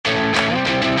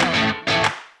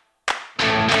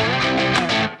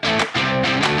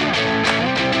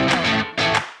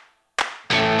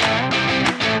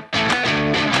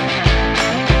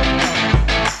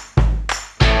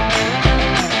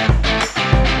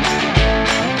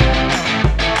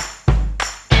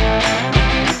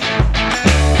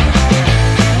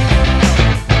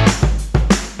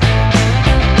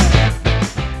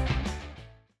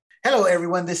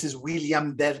this is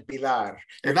William del Pilar.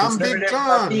 And I'm Big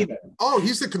John. Latino. Oh,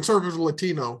 he's the conservative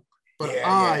Latino, but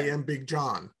I am Big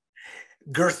John.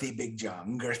 Girthy Big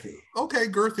John, girthy. Okay,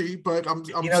 girthy, but I'm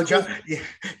John,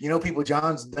 people,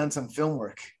 John's done some film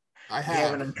work. I have. You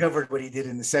haven't uncovered what he did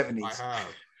in the 70s. I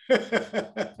have.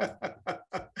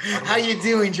 How you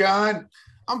doing, John?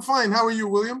 I'm fine. How are you,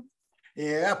 William?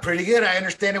 Yeah, pretty good. I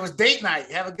understand it was date night.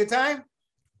 You have a good time?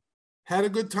 Had a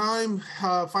good time.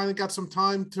 Finally got some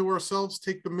time to ourselves.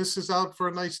 Take the missus out for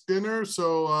a nice dinner.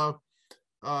 So,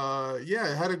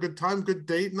 had a good time. Good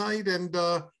date night. And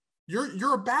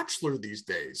you're a bachelor these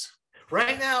days.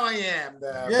 Right now, I am.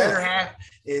 The better half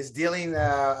is dealing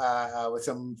with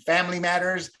some family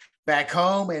matters back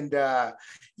home, and the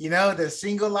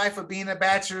single life of being a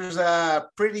bachelor is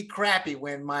pretty crappy.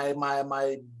 When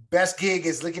my best gig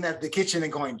is looking at the kitchen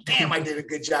and going, damn, I did a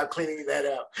good job cleaning that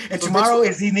up. And tomorrow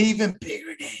is an even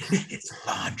bigger day. It's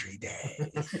laundry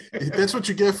day. That's what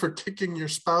you get for kicking your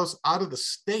spouse out of the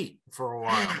state for a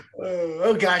while.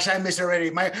 Oh gosh, I miss already.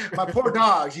 My poor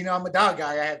dogs. I'm a dog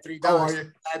guy. I have 3 dogs.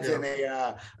 And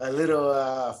a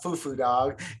little foo-foo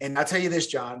dog. And I'll tell you this,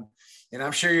 John, and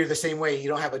I'm sure you're the same way. You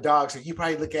don't have a dog, so you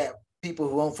probably look at people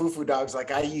who own foo-foo dogs like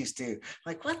I used to.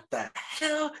 Like, what the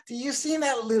hell? Do you see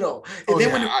that little? And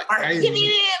then when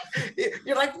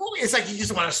you're like, well, it's like you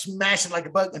just want to smash it like a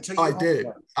bug until you. I did.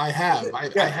 I have. I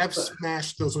have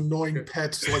smashed those annoying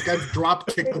pets. Like I've drop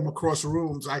kicked them across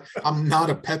rooms. I'm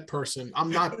not a pet person. I'm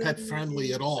not pet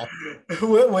friendly at all.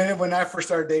 When I first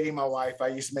started dating my wife, I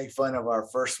used to make fun of our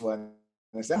first one.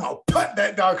 I said, I'm gonna put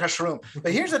that dog across the room.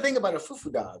 But here's the thing about a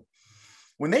foo-foo dog.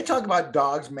 When they talk about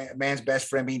dogs, man's best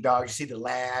friend being dogs, you see the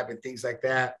lab and things like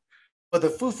that. But the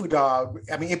foo-foo dog,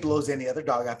 it blows any other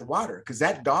dog out the water because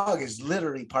that dog is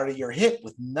literally part of your hip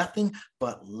with nothing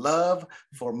but love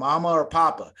for mama or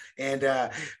papa. And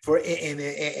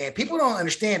people don't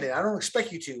understand it. I don't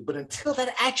expect you to, but until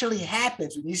that actually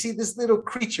happens, when you see this little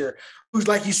creature who's,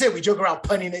 like you said, we joke around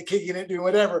punting it, kicking it, doing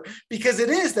whatever, because it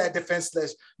is that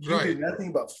defenseless. You do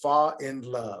nothing but fall in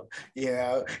love,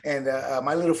 And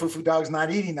my little foo-foo dog's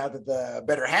not eating now that the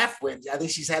better half went. I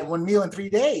think she's had 1 meal in 3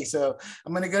 days. So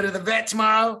I'm going to go to the vet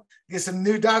tomorrow, get some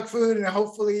new dog food, and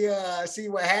hopefully see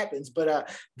what happens. But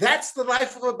that's the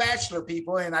life of a bachelor,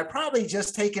 people. And I probably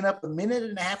just taken up 1.5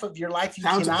 minutes of your life.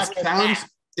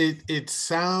 It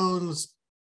sounds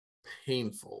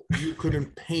painful. You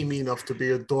couldn't pay me enough to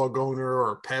be a dog owner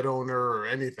or a pet owner or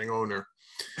anything owner.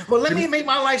 Well, let me make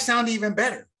my life sound even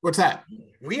better. What's that?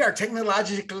 We are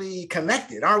technologically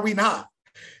connected, are we not?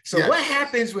 So what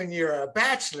happens when you're a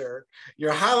bachelor?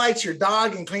 Your highlights your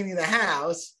dog and cleaning the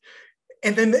house,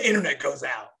 and then the internet goes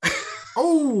out.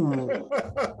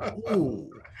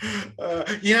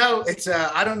 It's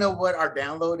I don't know what our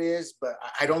download is, but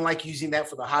I don't like using that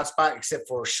for the hotspot except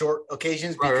for short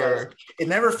occasions because it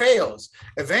never fails.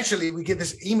 Eventually we get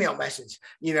this email message,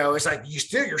 it's like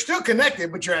you're still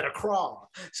connected, but you're at a crawl.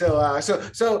 So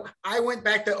I went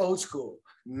back to old school.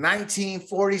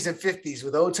 1940s and 50s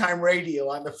with old time radio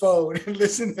on the phone and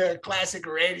listen to a classic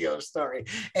radio story.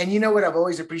 And you know what I've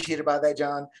always appreciated about that,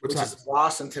 John, which is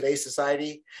lost in today's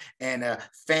society. And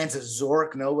fans of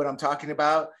Zork know what I'm talking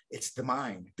about. It's the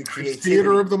mind, the creativity.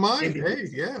 Theater of the mind. Hey,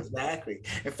 yeah. Exactly.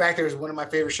 In fact, there was one of my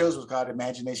favorite shows was called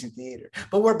Imagination Theater.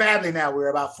 But we're badly now. We're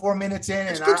about 4 minutes in.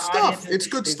 It's good stuff. It's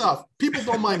good stuff. People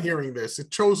don't mind hearing this.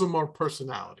 It shows them our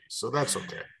personalities. So that's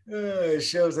okay. It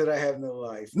shows that I have no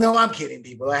life. No, I'm kidding,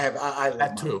 people. I love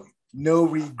that too. No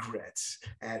regrets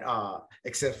at all,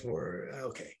 except for,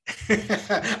 okay.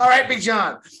 All right, Big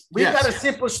John, we've got a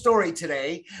simple story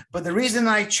today, but the reason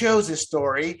I chose this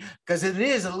story, because it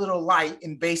is a little light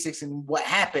in basics and what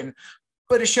happened,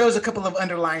 but it shows a couple of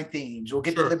underlying themes. We'll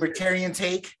get the libertarian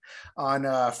take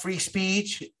on free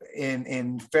speech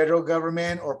in federal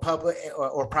government or public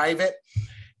or private,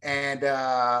 and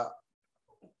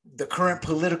the current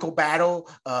political battle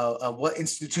of what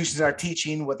institutions are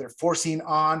teaching, what they're forcing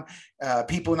on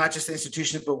people, not just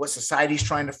institutions, but what society's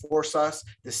trying to force us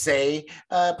to say.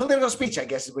 Political speech, I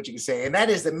guess is what you can say. And that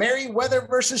is the Meriwether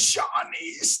versus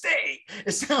Shawnee State.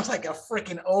 It sounds like a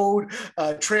freaking old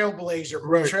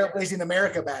trailblazing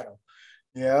America battle.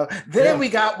 Then we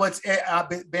got what's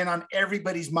been on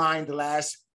everybody's mind the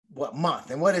last,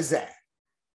 month? And what is that?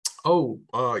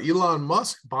 Elon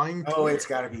Musk buying Twitter. It's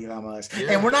got to be Elon Musk.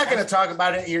 Yeah. And we're not going to talk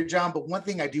about it here, John, but one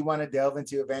thing I do want to delve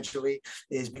into eventually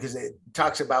is because it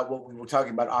talks about what we were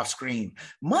talking about off screen.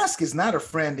 Musk is not a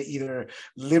friend to either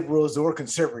liberals or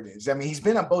conservatives. I mean, he's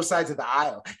been on both sides of the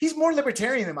aisle. He's more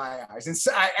libertarian in my eyes. And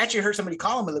so I actually heard somebody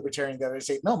call him a libertarian the other day,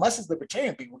 say, no, Musk is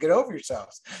libertarian. People, get over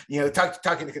yourselves.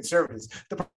 Talking to conservatives.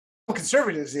 The problem with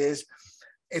conservatives is,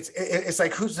 it's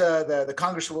like who's the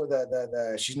congresswoman,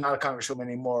 the she's not a congresswoman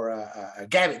anymore,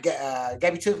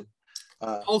 Gabby too.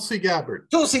 Tulsi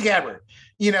Gabbard. Tulsi Gabbard.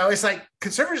 You know, it's like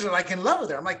conservatives are like in love with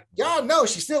her. I'm like, y'all know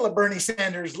she's still a Bernie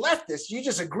Sanders leftist. You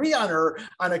just agree on her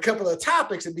on a couple of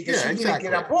topics, and because she didn't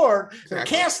get on board, they're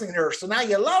canceling her. So now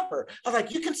you love her. I was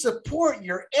like, you can support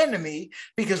your enemy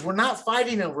because we're not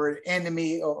fighting over an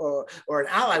enemy or an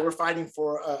ally. We're fighting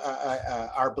for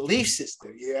our belief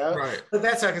system. Yeah, right. But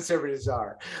that's how conservatives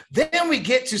are. Then we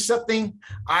get to something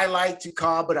I like to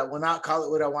call, but I will not call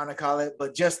it what I want to call it,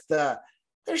 but just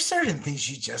there's certain things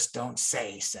you just don't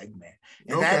say segment.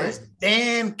 And that is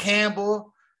Dan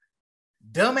Campbell,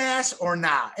 dumbass or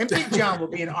not. And Big John will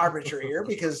be an arbiter here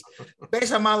because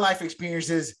based on my life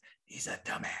experiences, he's a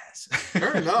dumbass.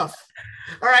 Fair enough.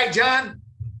 All right, John.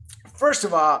 First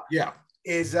of all,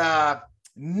 is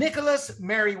Nicholas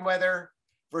Merriweather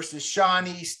versus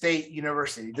Shawnee State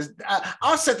University.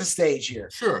 I'll set the stage here.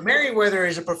 Sure. Merriweather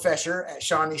is a professor at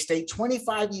Shawnee State,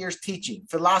 25 years teaching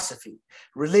philosophy,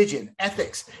 religion,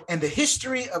 ethics, and the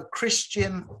history of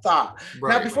Christian thought.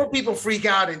 Right. Now, before people freak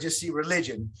out and just see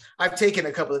religion, I've taken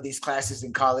a couple of these classes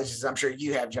in college, as I'm sure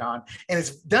you have, John, and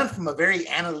it's done from a very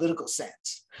analytical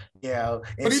sense. You know,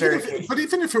 but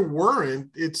even if it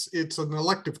weren't, it's an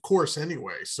elective course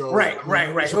anyway. So right.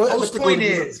 Well, the point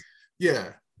is,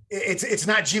 it's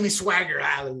not Jimmy Swagger.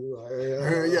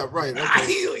 Yeah, right. Okay. I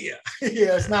heal you.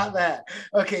 Yeah, it's not that.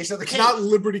 Okay, so it's not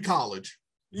Liberty College.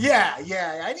 Yeah.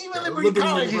 I didn't even Liberty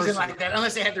College isn't like that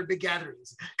unless they have their big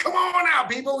gatherings. Come on out,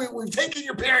 people. We've taken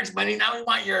your parents' money. Now we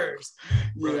want yours.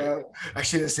 Right. You know, I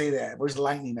shouldn't say that. Where's the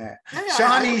lightning at? Hey,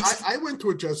 I went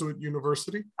to a Jesuit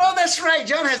university. Oh, that's right.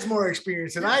 John has more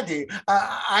experience than I do.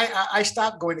 I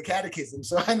stopped going to catechism,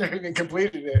 so I never even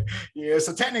completed it. Yeah,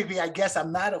 so technically, I guess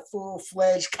I'm not a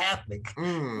full-fledged Catholic.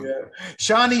 Yeah.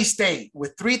 Shawnee State,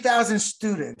 with 3,000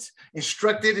 students,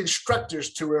 instructed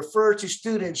instructors to refer to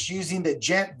students using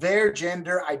their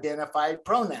gender identified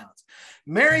pronouns.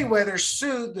 Merriweather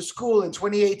sued the school in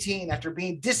 2018 after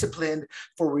being disciplined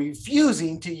for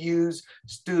refusing to use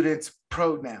students'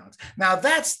 pronouns. Now,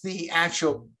 that's the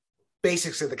actual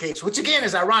basics of the case, which again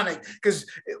is ironic because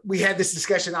we had this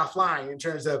discussion offline in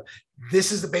terms of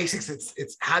this is the basics.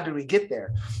 It's how did we get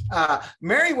there?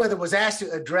 Merriweather was asked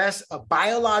to address a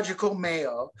biological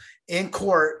male in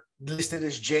court listed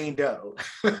as Jane Doe.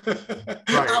 Right.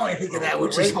 I want to think of that,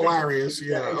 which is hilarious.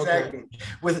 Yeah, exactly.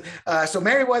 Okay. So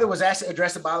Merriweather was asked to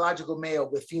address a biological male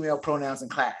with female pronouns in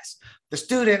class. The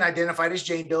student, identified as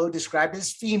Jane Doe, described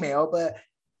as female, but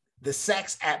the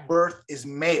sex at birth is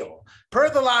male. Per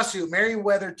the lawsuit,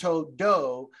 Merriweather told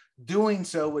Doe doing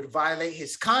so would violate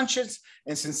his conscience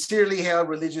and sincerely held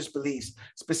religious beliefs,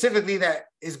 specifically that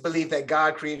his belief that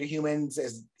God created humans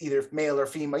as either male or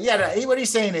female. Yeah, what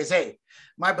he's saying is, hey,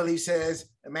 my belief says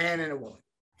a man and a woman.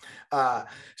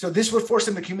 So this would force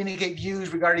him to communicate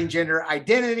views regarding gender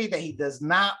identity that he does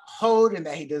not hold and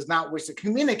that he does not wish to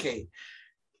communicate.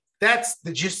 That's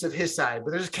the gist of his side,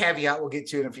 but there's a caveat we'll get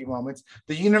to in a few moments.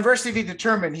 The university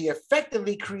determined he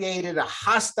effectively created a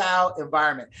hostile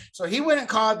environment. So he wouldn't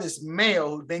call this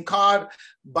male who'd been called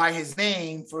by his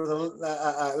name for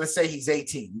let's say he's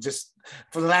 18, just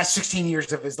for the last 16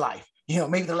 years of his life. You know,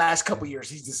 maybe the last couple of years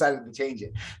he's decided to change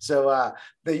it. So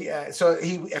so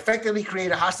he effectively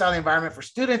created a hostile environment for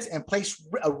students and placed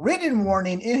a written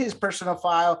warning in his personal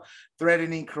file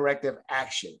threatening corrective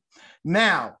action.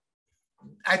 Now,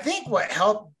 I think what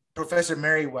helped Professor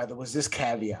Merriweather was this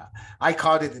caveat. I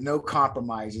called it the no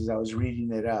compromise as I was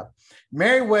reading it up.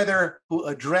 Merriweather, who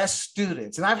addressed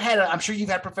students, and I'm sure you've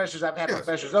had professors, I've had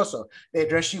professors also, they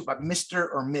address you by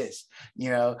Mr. or Miss. You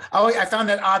know, I found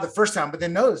that odd the first time, but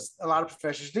then notice a lot of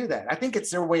professors do that. I think it's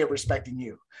their way of respecting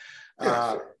you.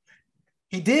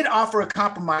 He did offer a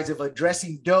compromise of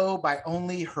addressing Doe by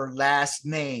only her last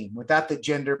name without the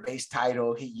gender-based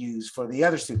title he used for the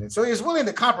other students. So he was willing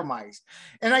to compromise.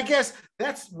 And I guess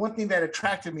that's one thing that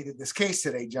attracted me to this case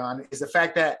today, John, is the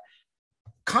fact that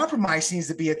compromise seems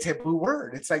to be a taboo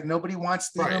word. It's like nobody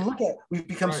wants to even look at it. We've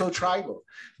become so tribal.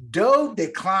 Doe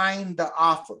declined the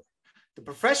offer. The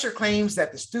professor claims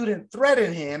that the student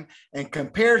threatened him and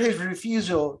compared his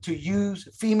refusal to use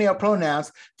female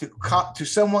pronouns to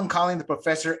someone calling the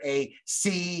professor a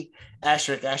C *****.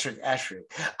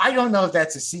 I don't know if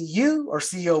that's a CU or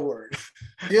CO word.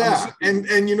 Yeah,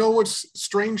 and you know what's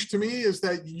strange to me is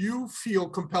that you feel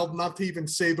compelled not to even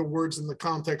say the words in the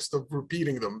context of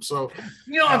repeating them. So,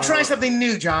 you know, I'm trying something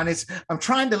new, John. I'm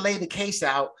trying to lay the case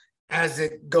out as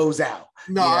it goes out.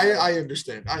 No, I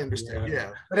understand.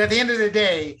 Yeah. But at the end of the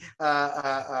day,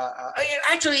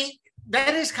 actually,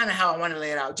 that is kind of how I want to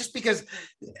lay it out. Just because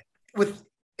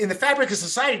in the fabric of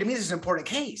society, to me, this is an important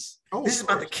case. Oh, This is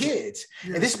about the kids.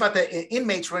 Yeah. And this is about the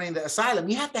inmates running the asylum.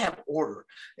 You have to have order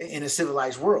in a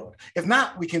civilized world. If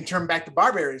not, we can turn back to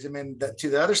barbarism. And to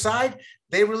the other side,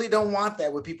 they really don't want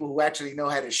that with people who actually know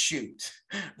how to shoot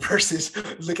versus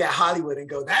look at Hollywood and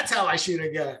go, that's how I shoot a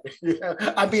gun.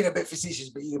 I'm being a bit facetious,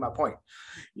 but you get my point.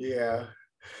 Yeah.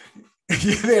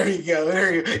 There you go.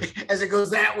 There you go. As it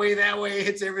goes that way, it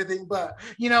hits everything. But,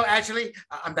 actually,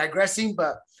 I'm digressing,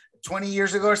 but 20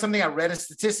 years ago or something, I read a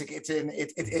statistic. It's in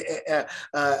the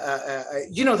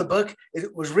book.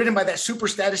 It was written by that super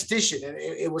statistician, and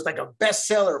it was like a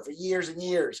bestseller for years and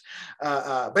years.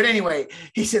 But anyway,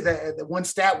 he said that the one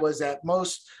stat was that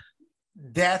most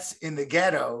deaths in the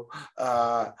ghetto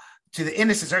to the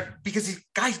innocents are because these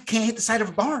guys can't hit the side of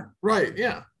a barn. Right.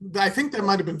 Yeah. I think that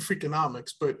might have been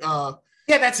Freakonomics, but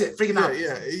yeah, that's it.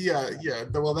 Freakonomics. Yeah.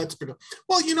 Well, that's been.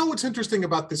 Well, what's interesting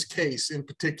about this case in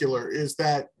particular is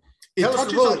that it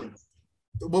touches on.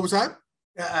 What was that?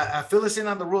 Fill us in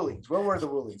on the rulings. What were the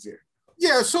rulings here?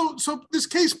 Yeah, so this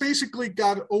case basically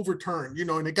got overturned,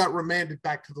 and it got remanded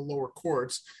back to the lower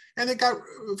courts, and it got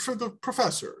for the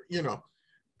professor,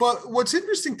 But what's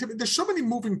interesting to me, there's so many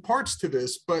moving parts to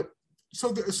this, but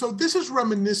so this is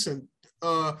reminiscent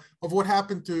of what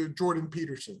happened to Jordan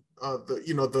Peterson,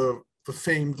 the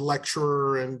famed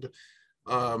lecturer and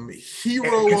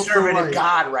hero of the right.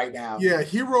 God right now. Yeah,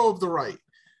 hero of the right.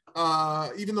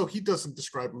 Even though he doesn't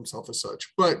describe himself as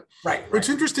such, but right. What's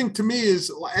interesting to me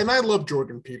is, and I love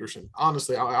Jordan Peterson.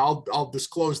 Honestly, I'll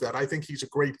disclose that. I think he's a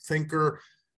great thinker.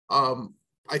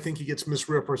 I think he gets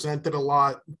misrepresented a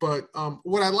lot, but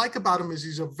what I like about him is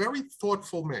he's a very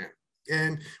thoughtful man.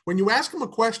 And when you ask him a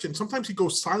question, sometimes he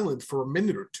goes silent for a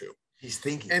minute or two. He's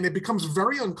thinking. And it becomes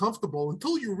very uncomfortable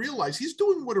until you realize he's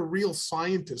doing what a real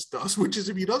scientist does, which is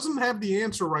if he doesn't have the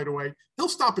answer right away, he'll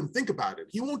stop and think about it.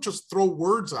 He won't just throw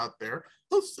words out there.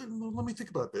 He'll say, let me think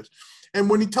about this. And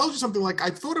when he tells you something like,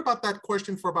 I've thought about that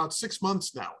question for about 6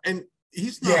 months now. And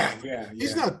he's not,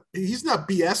 he's not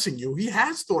BSing you. He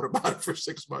has thought about it for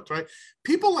 6 months, right?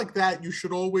 People like that, you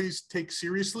should always take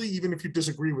seriously, even if you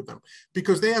disagree with them,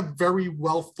 because they have very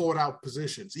well thought out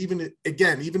positions. Even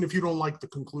if you don't like the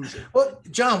conclusion. Well,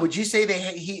 John, would you say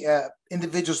that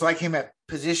individuals like him have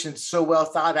positions so well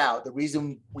thought out? The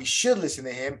reason we should listen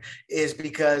to him is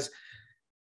because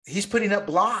he's putting up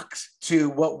blocks to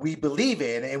what we believe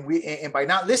in, and by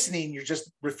not listening, you're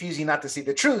just refusing not to see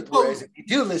the truth. Whereas if you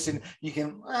do listen, you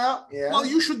can. Well,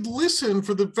 you should listen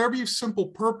for the very simple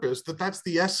purpose that that's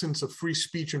the essence of free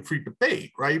speech and free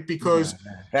debate, right? Because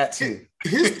that too.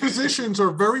 His positions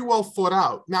are very well thought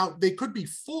out. Now they could be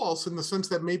false in the sense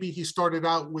that maybe he started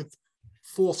out with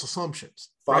false assumptions,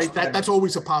 right? That's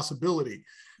always a possibility.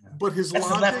 But his logic,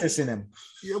 the leftist in him.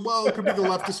 Yeah, well, it could be the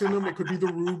leftist in him, it could be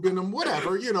the Rube in him,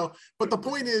 whatever, But the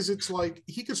point is, it's like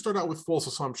he could start out with false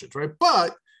assumptions, right?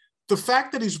 But the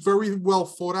fact that he's very well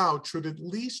thought out should at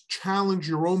least challenge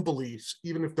your own beliefs,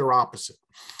 even if they're opposite.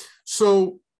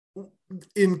 So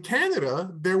in Canada,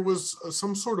 there was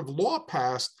some sort of law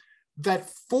passed that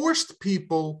forced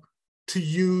people to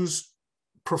use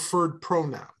preferred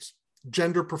pronouns.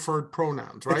 Gender preferred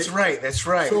pronouns, right? That's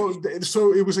right.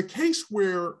 So it was a case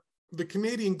where the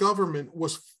Canadian government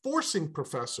was forcing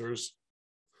professors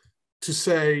to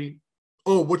say,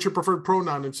 oh, what's your preferred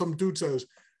pronoun? And some dude says,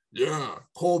 yeah,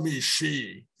 call me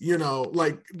she,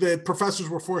 like the professors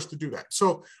were forced to do that.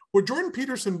 So what Jordan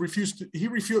Peterson refused,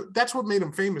 that's what made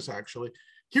him famous, actually.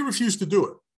 He refused to do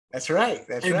it. That's right.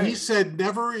 And he said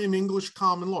never in English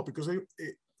common law, because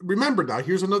remember now,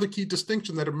 here's another key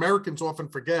distinction that Americans often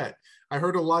forget. I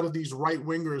heard a lot of these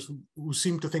right-wingers who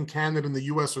seem to think Canada and the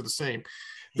US are the same.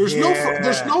 There's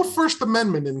no First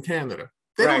Amendment in Canada.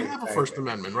 They don't have a First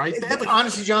Amendment, right?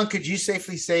 Honestly, John, could you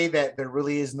safely say that there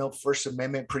really is no First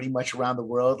Amendment pretty much around the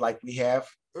world like we have?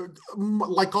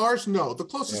 Like ours, no. The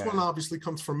closest one obviously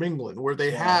comes from England, where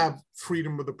they have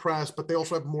freedom of the press, but they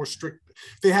also have more strict,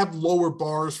 they have lower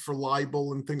bars for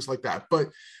libel and things like that.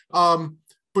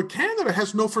 But Canada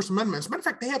has no First Amendment. As a matter of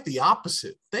fact, they have the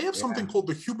opposite. They have something called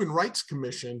the Human Rights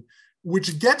Commission,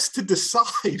 which gets to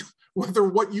decide whether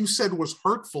what you said was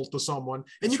hurtful to someone,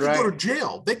 and you can go to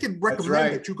jail. They could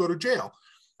recommend that you go to jail.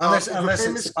 Unless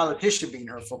it's a politician being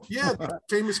hurtful. Yeah, the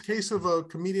famous case of a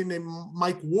comedian named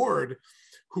Mike Ward,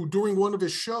 who during one of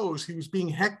his shows, he was being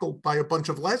heckled by a bunch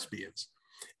of lesbians.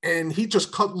 And he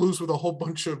just cut loose with a whole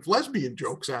bunch of lesbian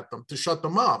jokes at them to shut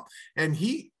them up. And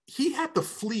he had to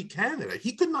flee Canada.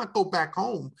 He could not go back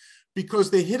home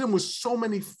because they hit him with so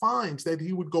many fines that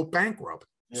he would go bankrupt.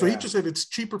 So he just said, it's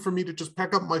cheaper for me to just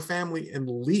pack up my family and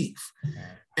leave.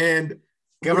 And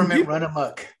government run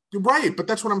amok. Right. But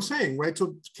that's what I'm saying, right?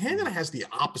 So Canada has the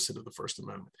opposite of the First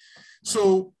Amendment.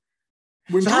 So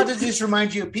So how does this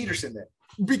remind you of Peterson then?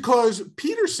 Because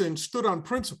Peterson stood on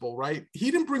principle, right?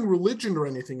 He didn't bring religion or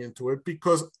anything into it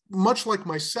because, much like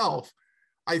myself,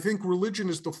 I think religion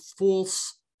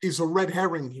is a red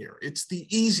herring here. It's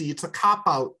a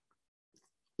cop-out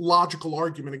logical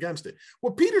argument against it.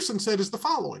 What Peterson said is the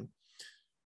following: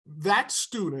 that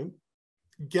student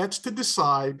gets to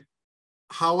decide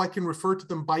how I can refer to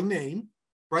them by name,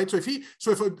 right? So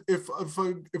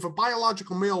if a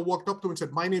biological male walked up to him and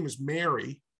said, "My name is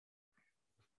Mary,"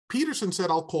 Peterson said,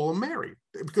 "I'll call him Mary,"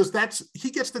 because he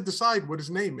gets to decide what his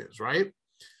name is, right?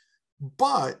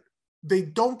 But they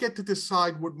don't get to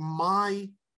decide what my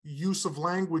use of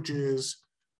language is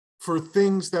for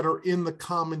things that are in the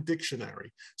common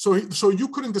dictionary. So you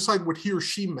couldn't decide what he or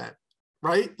she meant,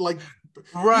 right?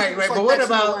 Right. But what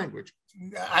about language?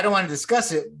 I don't want to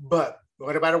discuss it, but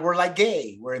what about a word like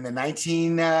gay? We're in the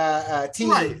 19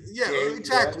 teens. Right. Yeah,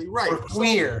 exactly. Right. Or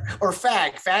queer or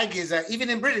fag. Fag is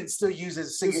even in Britain still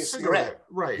uses cigarette.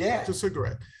 Right. Yeah. It's a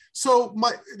cigarette. So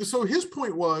his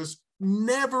point was,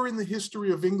 never in the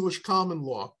history of English common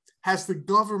law has the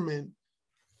government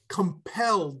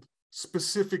compelled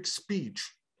specific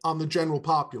speech on the general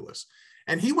populace.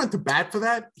 And he went to bat for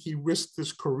that. He risked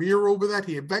his career over that.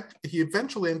 He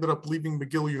eventually ended up leaving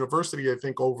McGill University, I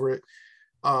think, over it,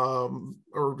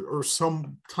 or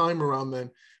some time around then,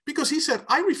 because he said,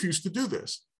 I refuse to do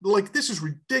this. This is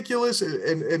ridiculous,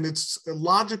 and it's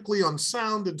logically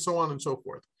unsound, and so on and so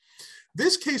forth.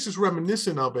 This case is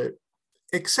reminiscent of it,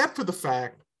 except for the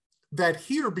fact that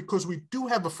here, because we do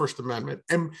have a First Amendment,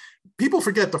 and people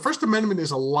forget the First Amendment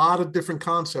is a lot of different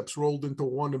concepts rolled into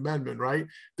one amendment, right?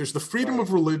 There's the freedom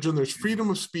of religion, there's freedom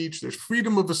of speech, there's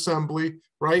freedom of assembly,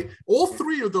 right? All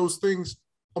three of those things,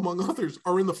 among others,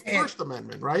 are in the First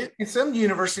Amendment, right? And some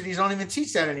universities don't even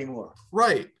teach that anymore.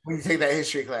 Right. When you take that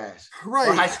history class. Right.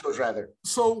 Or high schools, rather.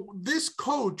 So this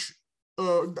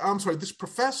this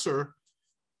professor,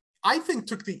 I think,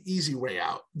 took the easy way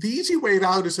out. The easy way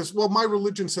out is says, well, my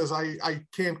religion says I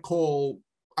can't call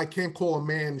a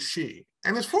man she.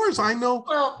 And as far as I know,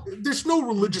 there's no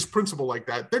religious principle like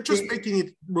that. They're just making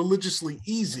it religiously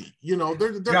easy.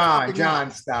 They're John,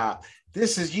 stop.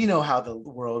 This is, how the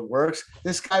world works.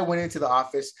 This guy went into the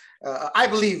office. I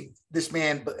believe this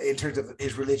man, in terms of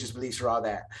his religious beliefs or all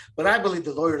that, but I believe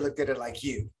the lawyer looked at it like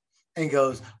you and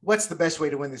goes, what's the best way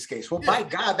to win this case? Well, by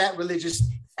God, that religious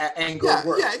angle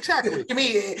works. Yeah, exactly. To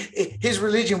me, his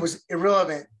religion was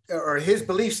irrelevant, or his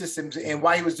belief systems and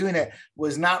why he was doing it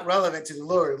was not relevant to the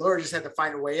lawyer. The lawyer just had to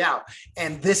find a way out.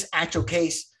 And this actual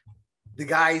case, the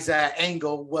guy's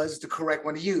angle was the correct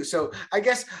one to use. So I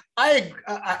guess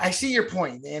I see your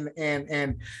point.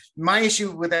 And my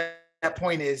issue with that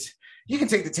point is, you can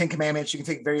take the 10 Commandments, you can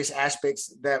take various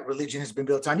aspects that religion has been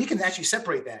built on. You can actually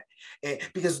separate that,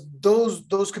 because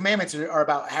those commandments are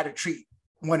about how to treat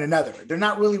one another. They're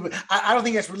not really, I don't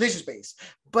think that's religious based,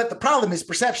 but the problem is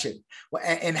perception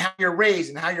and how you're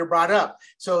raised and how you're brought up.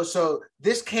 So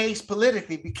this case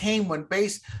politically became one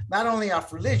based not only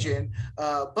off religion,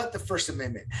 but the First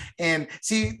Amendment. And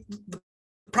see, the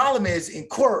problem is, in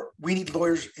court, we need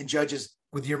lawyers and judges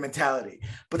with your mentality,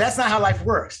 but that's not how life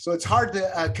works. So it's hard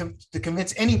to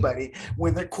convince anybody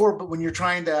when you're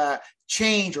trying to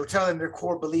change or tell them their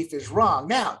core belief is wrong.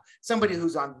 Now, somebody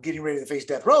who's getting ready to face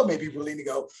death row may be willing to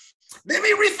go, let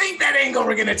me rethink that angle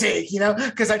we're going to take,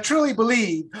 because I truly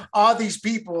believe all these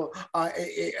people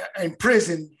in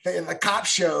prison, the cop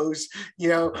shows,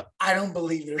 I don't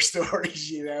believe their stories,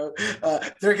 they're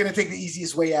going to take the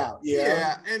easiest way out.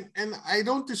 Yeah. And I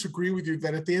don't disagree with you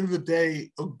that at the end of the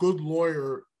day, a good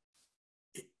lawyer's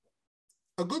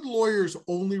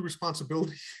only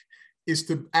responsibility is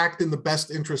to act in the best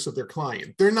interest of their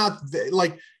client. They're not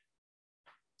like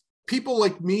people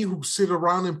like me who sit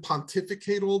around and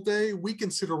pontificate all day. We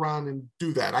can sit around and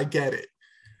do that. I get it.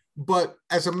 But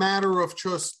as a matter of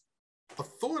just a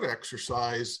thought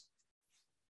exercise,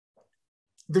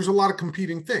 there's a lot of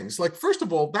competing things. Like, first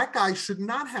of all, that guy should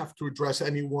not have to address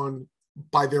anyone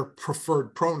by their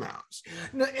preferred pronouns.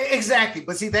 No, exactly.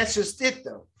 But see, that's just it,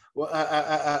 though.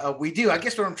 Well, we do. I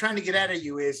guess what I'm trying to get at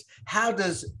you is, how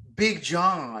does Big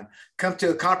John come to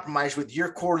a compromise with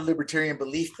your core libertarian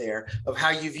belief there of how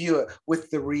you view it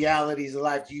with the realities of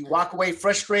life? Do you walk away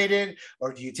frustrated,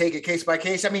 or do you take it case by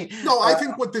case? I mean, no, I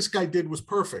think what this guy did was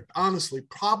perfect. Honestly,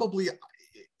 probably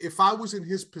if I was in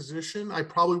his position, I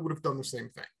probably would have done the same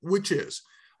thing, which is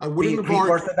I wouldn't have argued.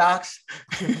 Orthodox.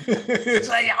 It's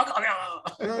like,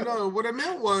 no. What I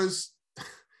meant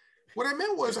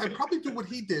was I'd probably do what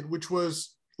he did, which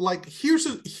was, like, here's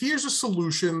a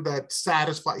solution that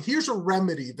satisfies, here's a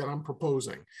remedy that I'm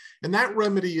proposing. And that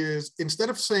remedy is, instead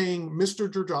of saying Mr.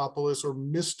 Georgopoulos or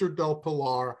Mr. Del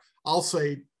Pilar, I'll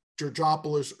say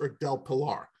Georgopoulos or Del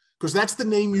Pilar, because that's the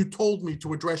name you told me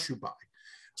to address you by.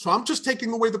 So I'm just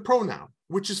taking away the pronoun,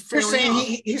 which is fair. You're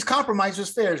saying his compromise was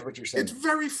fair, is what you're saying. It's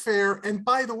very fair. And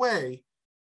by the way,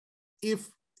 if,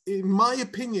 in my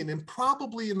opinion, and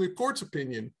probably in the court's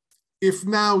opinion, if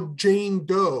now Jane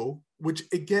Doe, which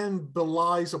again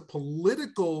belies a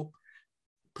political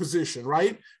position,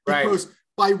 right? Because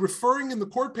by referring in the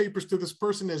court papers to this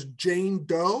person as Jane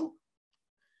Doe,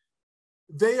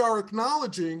 they are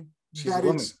acknowledging that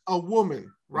it's a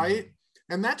woman, right?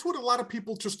 Mm-hmm. And that's what a lot of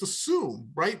people just assume,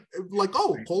 right? Like,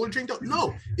 oh, call her Jane Doe.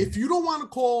 No, if you don't want to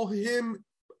call him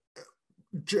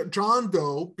John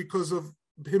Doe because of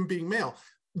him being male,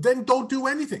 then don't do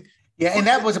anything. Yeah, and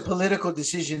that was a political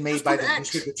decision made by the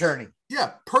district attorney.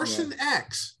 Yeah, person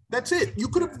X. That's it. You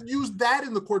could have used that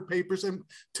in the court papers and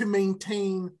to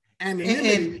maintain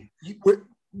anonymity,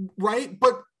 right?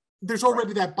 But there's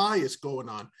already that bias going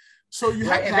on. So you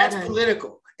have and that's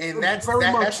political. And that's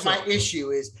my issue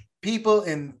is people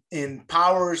in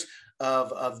powers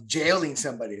of jailing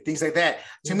somebody, things like that.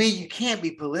 To me, you can't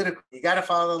be political. You got to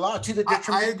follow the law to the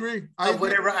detriment I agree.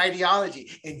 Whatever ideology.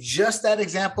 And just that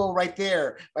example right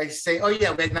there, by saying, oh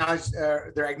yeah, we acknowledge,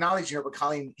 they're acknowledging her, but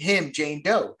calling him Jane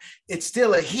Doe. It's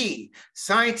still a he.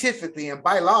 Scientifically and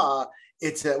by law,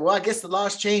 it's a, well, I guess the law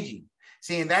is changing.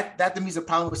 See, and that to me is a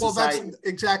problem with society.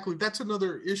 That's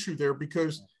another issue there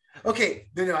because. Okay,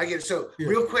 no, I get it. So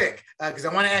real quick, because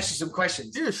I want to ask you some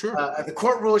questions. Yeah, sure. The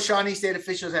court ruled Shawnee State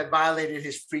officials had violated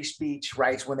his free speech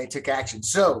rights when they took action.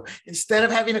 So instead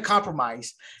of having a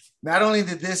compromise, not only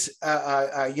did this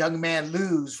young man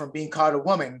lose from being called a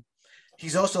woman,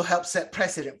 he's also helped set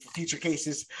precedent for future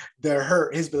cases that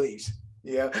hurt his beliefs.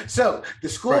 Yeah. So the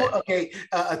school,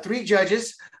 3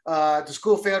 judges, the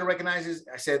school failed to recognize this.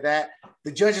 I said that.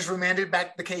 The judges remanded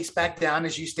the case back down,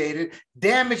 as you stated.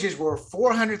 Damages were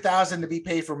 $400,000 to be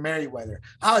paid for Merriweather.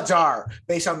 Odds are,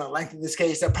 based on the length of this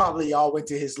case, that probably all went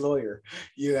to his lawyer.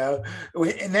 You know.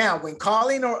 And now, when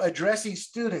calling or addressing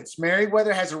students,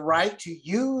 Merriweather has a right to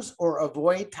use or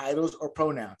avoid titles or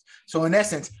pronouns. So in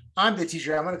essence, I'm the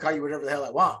teacher. I'm going to call you whatever the hell I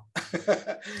want.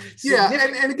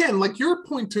 And again, like your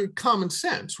point to common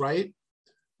sense, right?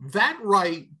 That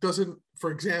right doesn't,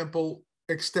 for example,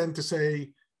 extend to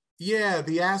say, yeah,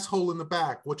 the asshole in the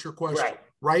back. What's your question?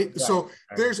 Right. So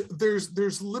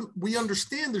we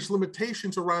understand there's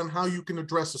limitations around how you can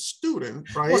address a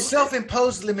student, right? Well,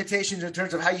 self-imposed limitations in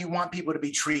terms of how you want people to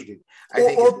be treated.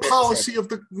 Or policy of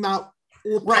the now.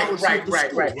 Right.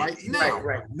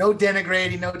 No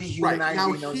denigrating, no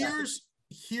dehumanizing. Right. Now,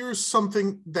 here's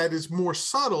something that is more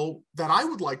subtle that I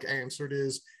would like answered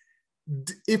is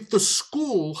if the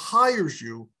school hires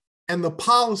you and the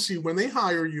policy when they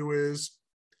hire you is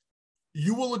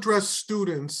you will address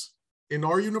students in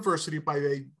our university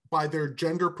by their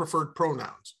gender preferred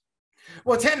pronouns.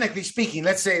 Well, technically speaking,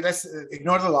 let's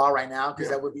ignore the law right now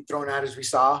because that would be thrown out as we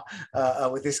saw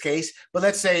with this case. But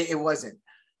let's say it wasn't.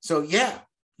 So yeah,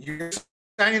 you're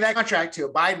signing that contract to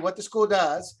abide what the school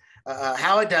does,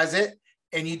 how it does it,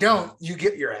 and you don't, you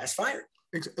get your ass fired.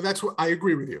 That's what I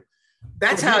agree with you.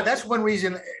 That's one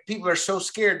reason people are so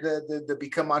scared to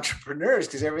become entrepreneurs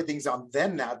because everything's on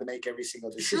them now to make every single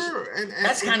decision. Sure, and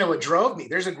that's kind of what drove me.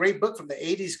 There's a great book from the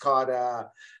 80s called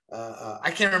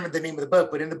I can't remember the name of the book,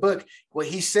 but in the book, what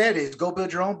he said is go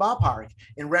build your own ballpark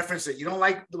in reference to you don't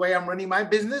like the way I'm running my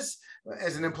business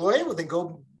as an employee, well then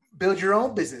go build your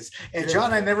own business. And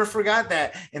John, I never forgot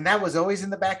that. And that was always in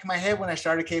the back of my head when I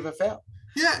started KFL.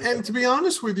 Yeah. And to be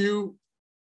honest with you,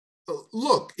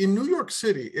 look, in New York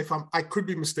City, I could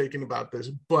be mistaken about this,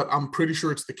 but I'm pretty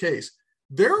sure it's the case.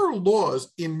 There are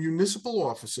laws in municipal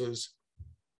offices,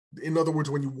 in other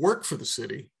words, when you work for the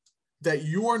city, that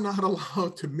you are not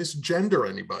allowed to misgender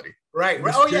anybody. Right.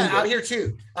 Oh yeah, out here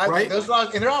too. Right. Those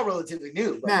laws, and they're all relatively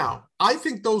new. But. Now, I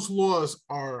think those laws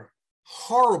are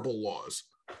horrible laws.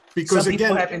 Because some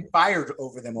people have been fired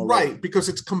over them already. Right, because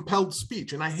it's compelled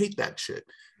speech, and I hate that shit.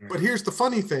 But here's the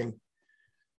funny thing.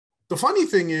 The funny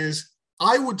thing is,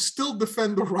 I would still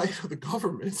defend the right of the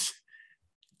government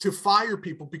to fire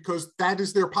people because that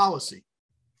is their policy.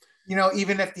 You know,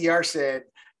 even FDR said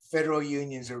federal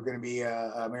unions are going to be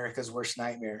America's worst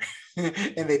nightmare.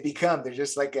 And they're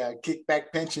just like a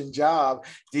kickback pension job.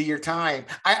 Do your time.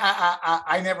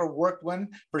 I never worked one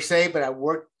per se, but I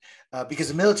worked because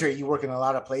the military, you work in a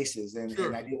lot of places, and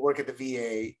I did work at the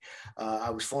VA. I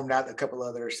was formed out a couple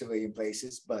other civilian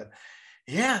places, but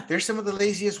Yeah, they're some of the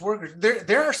laziest workers.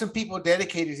 There are some people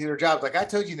dedicated to their jobs. Like I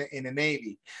told you in the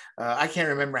Navy, I can't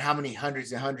remember how many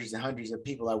hundreds and hundreds and hundreds of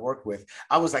people I worked with.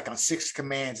 I was like on 6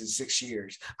 commands in 6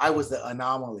 years. I was the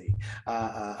anomaly.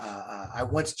 I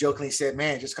once jokingly said,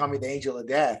 "Man, just call me the angel of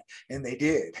death," and they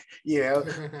did. You know.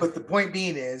 But the point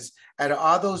being is, out of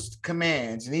all those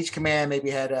commands, and each command maybe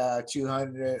had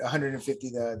 200, 150,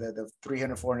 the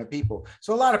 300, 400 people.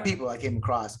 So a lot of people I came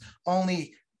across.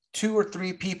 Only 2 or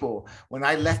 3 people, when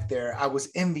I left there, I was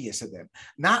envious of them,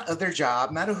 not of their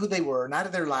job, not of who they were, not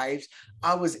of their lives.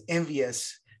 I was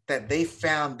envious that they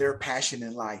found their passion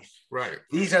in life. Right.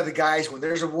 These are the guys, when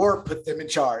there's a war, put them in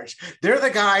charge. They're the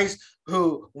guys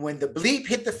who, when the bleep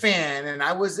hit the fan, and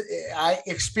I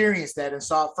experienced that and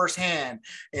saw it firsthand,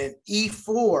 and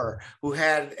E4, who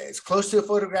had as close to a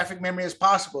photographic memory as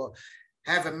possible,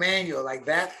 have a manual like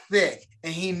that thick,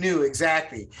 and he knew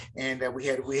exactly. And we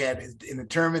had in the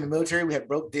term in the military, we had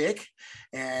broke dick,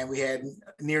 and we had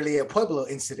nearly a Pueblo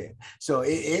incident. So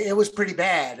it was pretty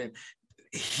bad. And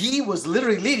he was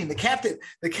literally leading the captain.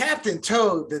 The captain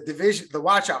told the division, the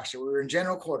watch officer. We were in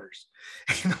general quarters,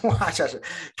 and the watch officer.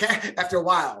 After a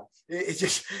while, it's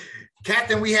just,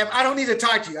 Captain, I don't need to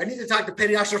talk to you. I need to talk to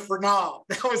Petty Officer Fernald.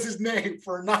 That was his name,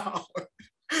 Fernald.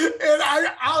 And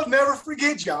I'll never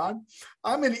forget, John.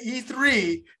 I'm in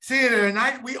E3 sitting there,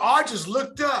 and we all just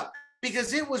looked up,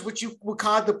 because it was what you would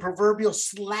call the proverbial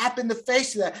slap in the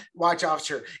face of that watch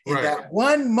officer. In that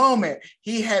one moment,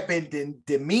 he had been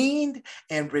demeaned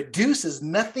and reduced as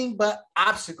nothing but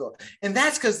obstacle. And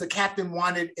that's because the captain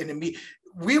wanted an immediate.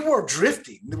 We were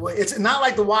drifting. It's not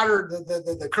like the water,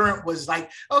 the current was like,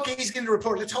 okay, he's getting a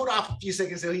report. Let's hold off a few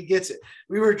seconds till he gets it.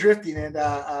 We were drifting, and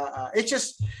it's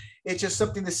just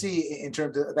something to see in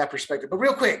terms of that perspective. But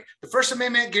real quick, the First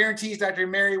Amendment guarantees Dr.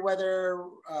 Merriweather.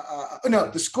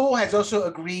 The school has also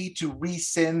agreed to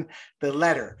rescind the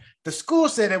letter. The school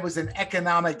said it was an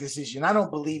economic decision. I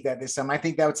don't believe that this time. I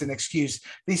think that was an excuse.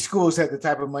 These schools had the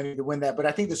type of money to win that. But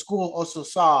I think the school also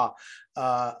saw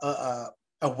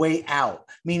a way out,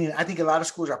 meaning I think a lot of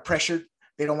schools are pressured.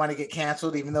 They don't want to get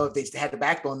canceled, even though if they had the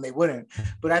backbone, they wouldn't.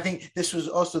 But I think this was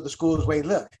also the school's way.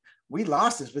 Look, we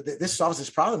lost this, but this solves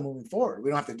this problem moving forward. We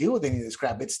don't have to deal with any of this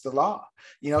crap. It's the law,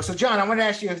 So, John, I want to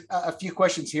ask you a few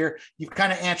questions here. You've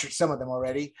kind of answered some of them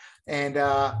already, and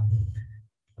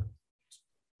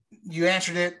you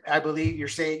answered it. I believe you're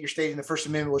stating the First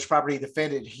Amendment was properly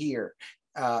defended here,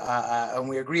 and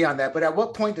we agree on that. But at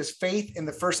what point does faith in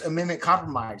the First Amendment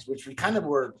compromise, which we kind of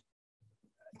were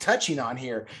touching on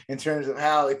here in terms of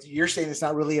how you're saying it's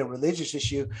not really a religious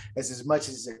issue as much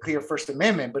as a clear First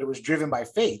Amendment, but it was driven by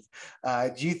faith.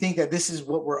 Do you think that this is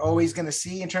what we're always going to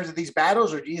see in terms of these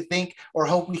battles, or do you think or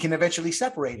hope we can eventually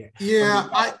separate it? Yeah,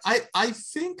 I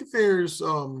think there's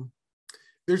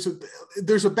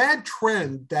a bad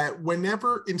trend that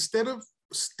whenever, instead of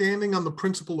standing on the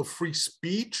principle of free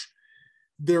speech,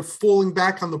 they're falling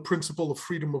back on the principle of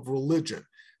freedom of religion.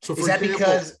 So is that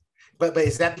because But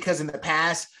is that because in the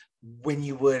past, when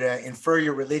you would infer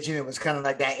your religion, it was kind of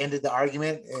like that ended the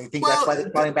argument? I think that's why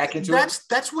they're falling back into it?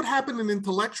 That's what happened in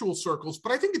intellectual circles,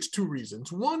 but I think it's 2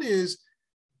 reasons. One is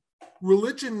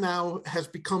religion now has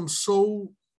become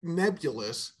so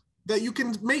nebulous that you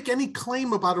can make any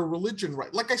claim about a religion,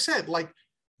 right? Like I said,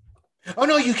 oh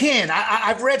no, you can.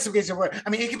 I've read some cases where,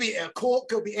 it could be a cult,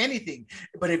 could be anything.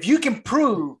 But if you can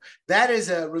prove that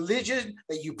is a religion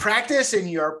that you practice and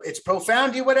it's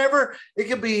profound, you whatever, it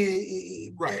could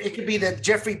be right. It could be the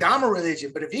Jeffrey Dahmer religion.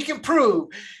 But if you can prove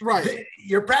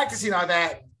you're practicing all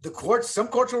that, some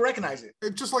courts will recognize it.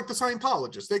 It's just like the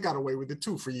Scientologists, they got away with it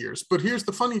too for years. But here's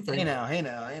the funny thing. Hey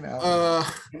now.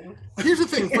 Here's the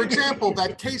thing. For example,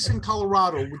 that case in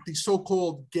Colorado with the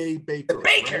so-called gay baker. The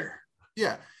baker. Right?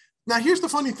 Yeah. Now, here's the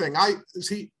funny thing.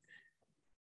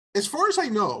 As far as I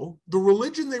know, the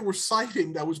religion they were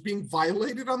citing that was being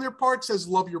violated on their part says,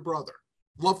 love your brother.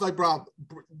 Love thy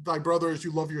brother as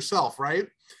you love yourself, right?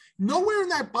 Nowhere in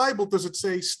that Bible does it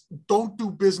say, don't do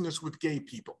business with gay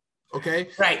people, okay?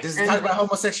 Right. Does it talk about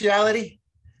homosexuality?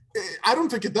 I don't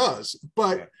think it does,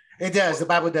 but... It does. The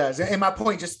Bible does. And my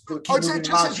point, just to keep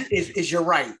moving on, is you're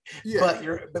right,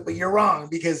 but you're wrong,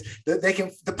 because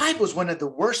the Bible is one of the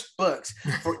worst books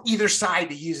for either side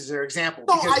to use as their example.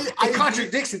 No, it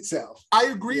contradicts itself. I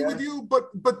agree with you,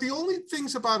 but the only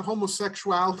things about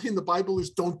homosexuality in the Bible is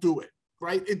don't do it,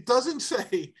 right? It doesn't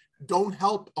say don't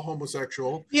help a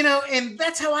homosexual. And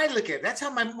that's how I look at it. That's how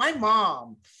my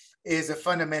mom is a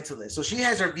fundamentalist. So she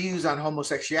has her views on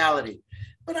homosexuality.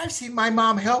 But I've seen my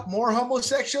mom help more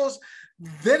homosexuals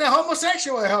then a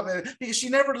homosexual will help it because she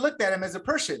never looked at him as a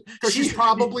person. Because she's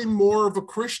probably more of a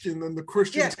Christian than the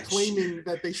Christians claiming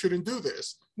that they shouldn't do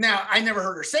this. Now, I never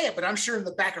heard her say it, but I'm sure in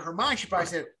the back of her mind, she probably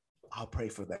said, I'll pray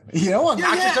for them. You know, and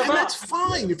that's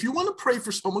fine. If you want to pray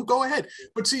for someone, go ahead.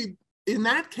 But see, in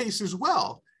that case as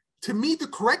well, to me, the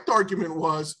correct argument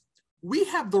was, we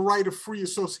have the right of free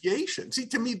association. See,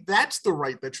 to me, that's the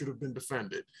right that should have been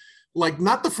defended. Like,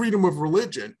 not the freedom of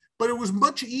religion, but it was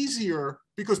much easier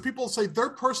because people say they're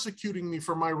persecuting me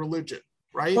for my religion,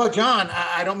 right? Well, John,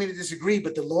 I don't mean to disagree,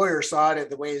 but the lawyer saw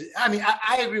it the way, I mean,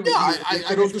 I agree with you.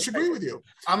 I don't disagree with you.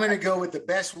 I'm going to go with the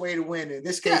best way to win. In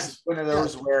this case, it's one of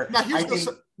those where. Now, here's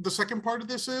the second part of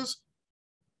this is,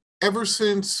 ever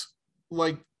since,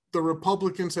 like, the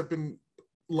Republicans have been,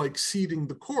 like, ceding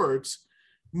the courts,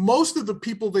 most of the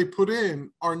people they put in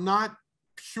are not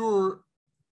pure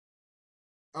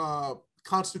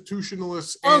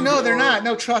constitutionalists. No, they're not.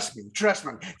 No, trust me.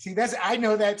 See, I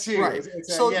know that too. Right.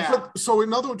 So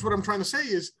in other words, what I'm trying to say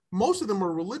is most of them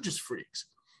are religious freaks.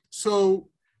 So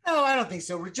no, I don't think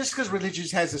so. Just because religion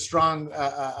has a strong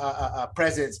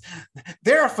presence,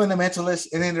 there are fundamentalists,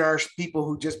 and then there are people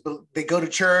who they go to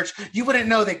church. You wouldn't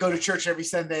know they go to church every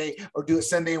Sunday or do it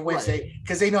Sunday and Wednesday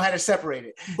because they know how to separate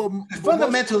it. But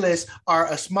fundamentalists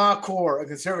are a small core of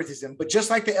conservatism, but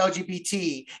just like the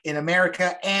LGBT in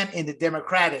America and in the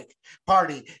Democratic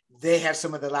Party, they have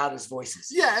some of the loudest voices.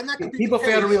 Yeah, and that could be people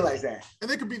fail to realize that,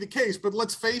 and that could be the case. But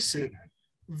let's face it,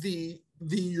 the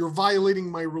you're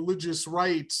violating my religious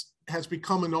rights has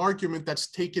become an argument that's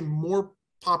taken more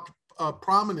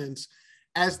prominence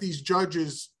as these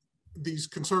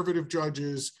conservative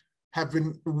judges have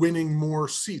been winning more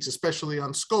seats, especially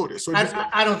on SCOTUS. So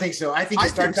I don't think so. I think it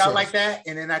starts out like that,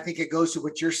 and then I think it goes to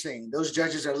what you're saying. Those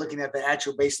judges are looking at the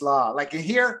actual base law. Like in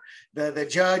here, the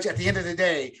judge, at the end of the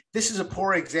day, this is a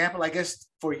poor example, I guess,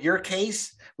 for your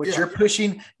case. What you're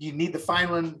pushing, you need to find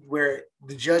one where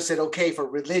the judge said okay for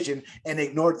religion and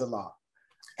ignored the law.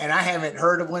 And I haven't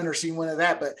heard of one or seen one of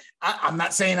that, but I'm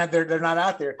not saying that they're not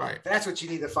out there. Right. That's what you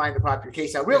need to find to prop your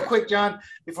case out. Real quick, John,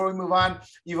 before we move on,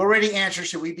 you've already answered,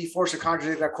 should we be forced to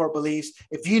contradict our core beliefs?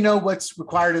 If you know what's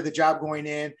required of the job going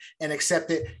in and accept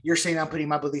it, you're saying I'm putting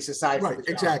my beliefs aside. Right,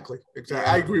 exactly.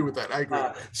 I agree with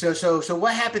that. So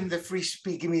what happened to free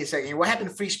speech? Give me a second here. What happened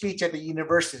to free speech at the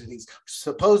universities?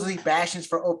 Supposedly bastions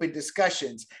for open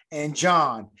discussions. And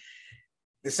John,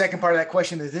 the second part of that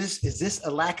question is this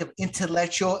a lack of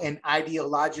intellectual and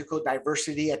ideological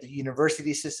diversity at the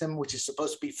university system, which is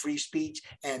supposed to be free speech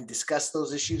and discuss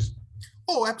those issues?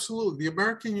 Oh, absolutely. The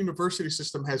American university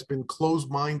system has been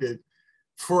closed-minded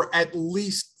for at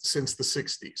least since the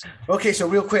 60s. Okay, so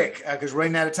real quick, because we're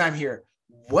running out of time here.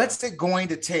 What's it going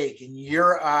to take in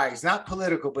your eyes, not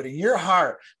political, but in your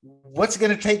heart, what's it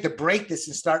going to take to break this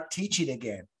and start teaching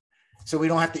again so we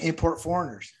don't have to import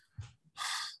foreigners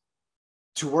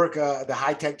to work the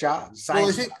high-tech jobs?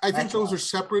 Well, I think those are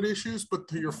separate issues, but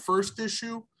to your first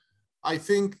issue, I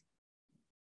think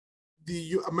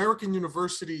the American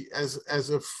university as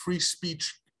a free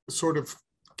speech sort of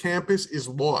campus is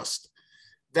lost.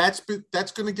 That's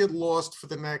going to get lost for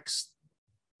the next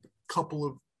couple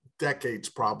of decades,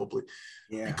 probably,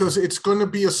 because it's going to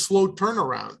be a slow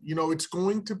turnaround. You know, it's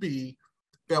going to be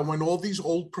that when all these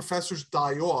old professors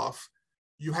die off,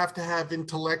 you have to have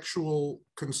intellectual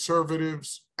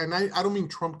conservatives, and I don't mean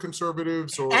Trump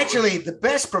conservatives. Actually, the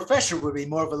best professor would be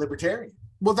more of a libertarian.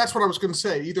 Well, that's what I was going to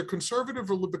say. Either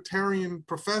conservative or libertarian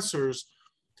professors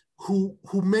who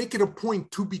make it a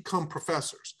point to become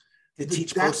professors. To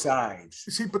teach both sides.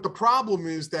 See, but the problem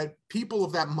is that people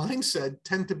of that mindset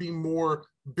tend to be more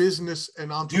business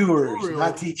and entrepreneurial. Doers,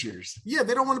 not teachers. Yeah,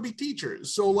 they don't want to be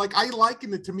teachers. So, like, I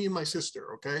liken it to me and my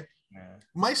sister, okay? Yeah.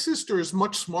 My sister is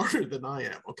much smarter than I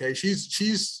am, okay?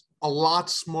 She's a lot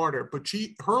smarter, but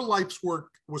her life's work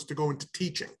was to go into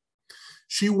teaching.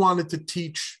 She wanted to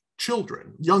teach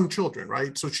children, young children,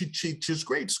 right? So she teaches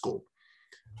grade school.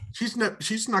 She's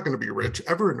not going to be rich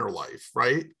ever in her life,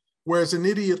 right? Whereas an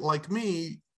idiot like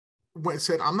me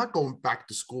said, I'm not going back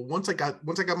to school. Once I got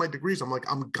my degrees, I'm like,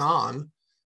 I'm gone.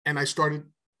 And I started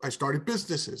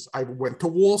businesses. I went to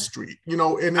Wall Street, you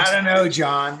know, and I don't know,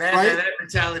 John, that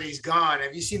mentality's gone.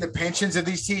 Have you seen the pensions of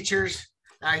these teachers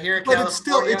here in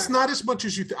California? It's not as much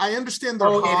as you I understand.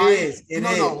 It is.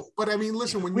 No, but I mean,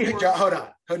 listen, hold on.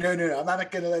 Oh, no. I'm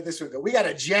not going to let this one go. We got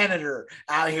a janitor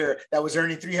out here that was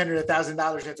earning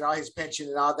 $300,000 after all his pension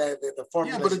and all that. The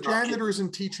Yeah, but a janitor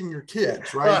isn't teaching your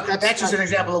kids, right? Well, that's just an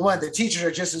example of one. The teachers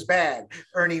are just as bad,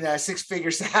 earning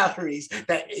six-figure salaries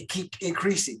that keep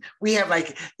increasing. We have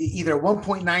like either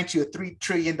 1.9 to a $3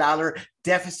 trillion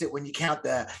deficit when you count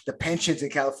the pensions in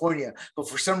California. But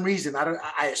for some reason,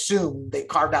 I assume they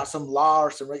carved out some law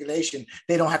or some regulation.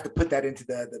 They don't have to put that into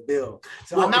the bill.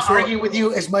 So I'm not arguing with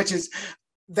you as much as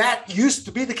that used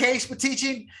to be the case with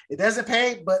teaching. It doesn't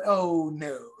pay, but oh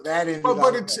no, that is.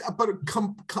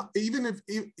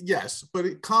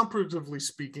 Comparatively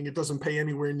speaking, it doesn't pay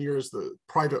anywhere near as the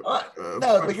private.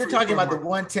 No, but you're talking about the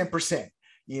 1-10%,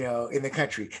 in the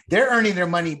country. They're earning their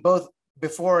money both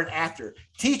before and after.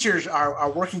 Teachers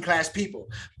are working class people,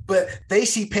 but they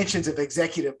see pensions of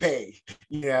executive pay,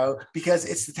 because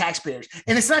it's the taxpayers.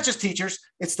 And it's not just teachers,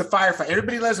 it's the firefighters.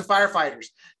 Everybody loves the firefighters.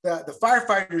 The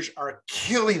firefighters are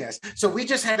killing us. So we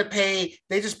just had to pay,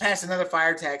 they just passed another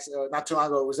fire tax not too long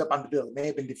ago. It was up on the bill. It may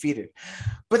have been defeated.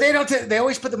 But they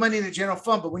always put the money in the general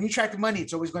fund, but when you track the money,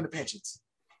 it's always going to pensions.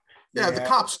 Yeah, the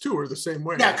cops too are the same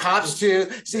way. Yeah, cops too.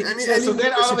 See, so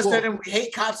then all of a sudden we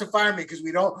hate cops and firemen because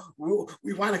we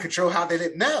want to control how they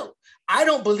live. No, I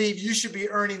don't believe you should be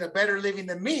earning a better living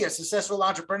than me, a successful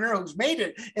entrepreneur who's made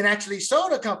it and actually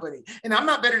sold a company. And I'm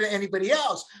not better than anybody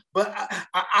else. But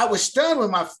I was stunned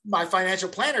when my financial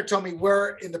planner told me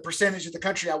where in the percentage of the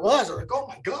country I was. I was like, oh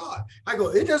my God. I go,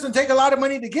 it doesn't take a lot of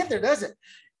money to get there, does it?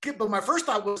 But my first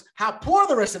thought was how poor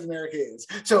the rest of America is.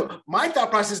 So my thought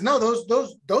process, no,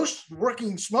 those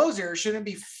working schmoes here shouldn't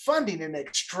be funding an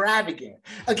extravagant.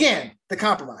 Again, the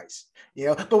compromise,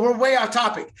 but we're way off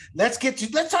topic. Let's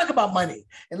talk about money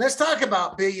and let's talk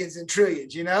about billions and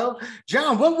trillions,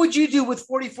 John, what would you do with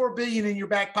 44 billion in your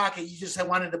back pocket you just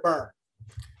wanted to burn?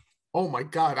 Oh my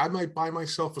God, I might buy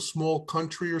myself a small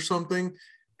country or something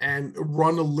and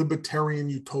run a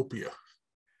libertarian utopia.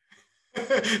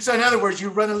 So in other words, you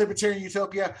run a libertarian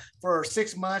utopia for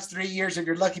 6 months, 3 years, if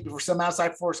you're lucky, before some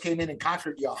outside force came in and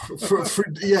conquered y'all.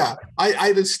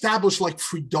 I'd establish like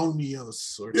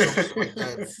Fredonius or something like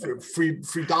that,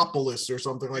 Fredopolis or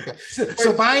something like that.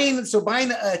 So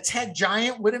buying a tech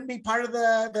giant wouldn't be part of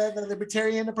the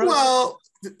libertarian approach? Well,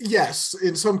 yes,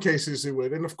 in some cases it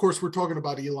would. And of course, we're talking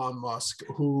about Elon Musk,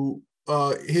 who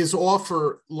his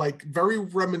offer, like very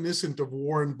reminiscent of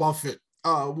Warren Buffett.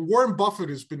 Warren Buffett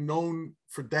has been known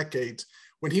for decades.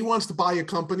 When he wants to buy a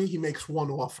company, he makes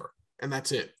one offer and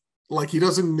that's it. Like, he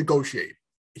doesn't negotiate.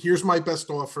 Here's my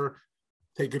best offer,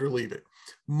 take it or leave it.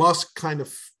 Musk kind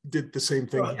of did the same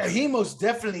thing. Well, he most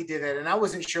definitely did that, and I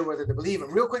wasn't sure whether to believe him.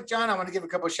 Real quick, John, I want to give a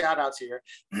couple of shout outs here.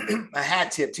 A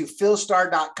hat tip to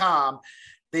philstar.com.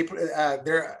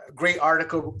 Their great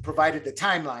article provided the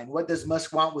timeline. What does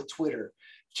Musk want with Twitter?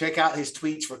 Check out his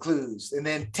tweets for clues. And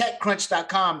then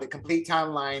techcrunch.com, the complete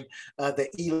timeline of the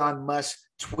Elon Musk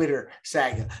Twitter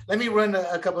saga. Let me run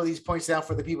a couple of these points down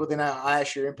for the people, then I'll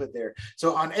ask your input there.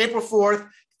 So on April 4th,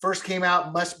 first came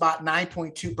out, Musk bought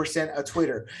 9.2% of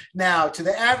Twitter. Now, to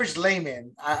the average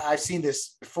layman, I've seen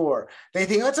this before. They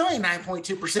think, oh, it's only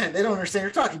 9.2%. They don't understand.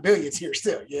 You're talking billions here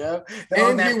still,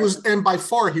 And by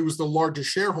far, he was the largest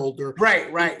shareholder. Right.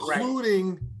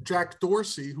 Including Jack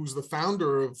Dorsey, who's the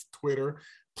founder of Twitter.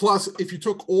 Plus, if you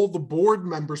took all the board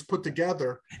members put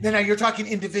together. Now you're talking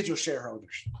individual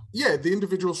shareholders. Yeah, the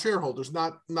individual shareholders,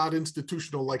 not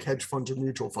institutional like hedge funds or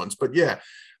mutual funds. But yeah,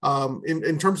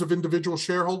 in terms of individual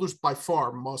shareholders, by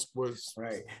far, Musk was.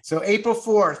 Right. So April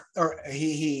 4th,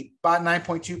 he bought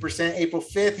 9.2%. April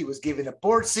 5th, he was given a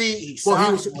board seat. He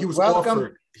was welcome.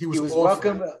 Offered. He was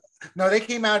welcome. No, they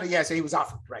came out. Yeah, so he was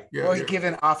offered, right? Yeah, well, he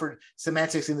offered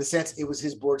semantics in the sense it was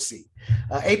his board seat.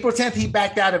 April 10th, he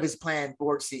backed out of his planned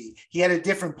board seat. He had a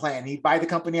different plan. He'd buy the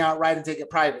company outright and take it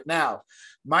private. Now,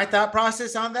 my thought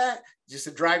process on that, just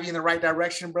to drive you in the right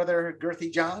direction, brother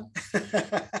Girthy John,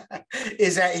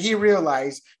 is that he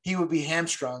realized he would be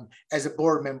hamstrung as a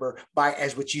board member by,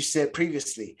 as what you said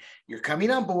previously. You're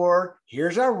coming on board.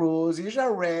 Here's our rules. Here's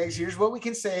our regs. Here's what we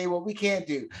can say, what we can't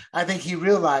do. I think he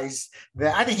realized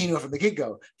that. I think he knew from the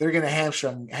get-go, they're going to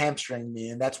hamstring me,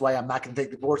 and that's why I'm not going to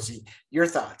take the board seat. Your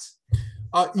thoughts?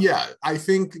 Yeah, I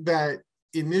think that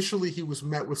initially he was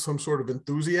met with some sort of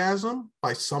enthusiasm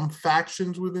by some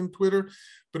factions within Twitter,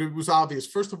 but it was obvious.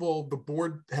 First of all, the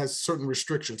board has certain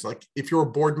restrictions. Like, if you're a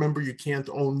board member, you can't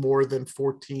own more than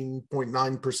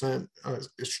 14.9%.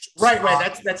 Right.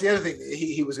 That's the other thing.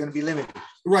 He was going to be limited.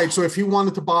 Right. So if he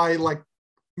wanted to buy like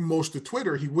most of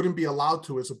Twitter, he wouldn't be allowed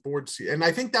to as a board seat. And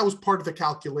I think that was part of the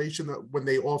calculation that when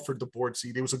they offered the board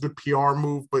seat, it was a good PR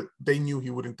move, but they knew he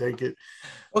wouldn't take it.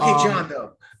 Okay, John,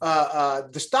 though,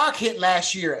 the stock hit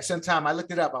last year at some time. I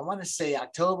looked it up. I want to say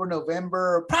October,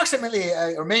 November, approximately,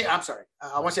 or May. I'm sorry.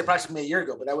 I want to say approximately a year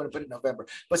ago, but I wouldn't put it in November.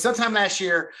 But sometime last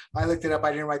year, I looked it up.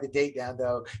 I didn't write the date down,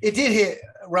 though. It did hit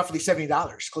roughly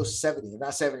 $70, close to 70,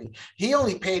 not 70. He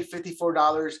only paid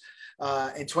 $54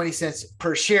 and 20 cents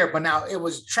per share. But now it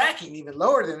was tracking even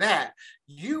lower than that.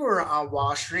 You were on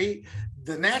Wall Street.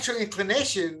 The natural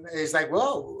inclination is like,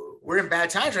 well, we're in bad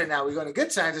times right now. We're going to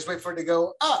good times. Let's wait for it to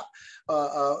go up.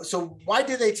 So why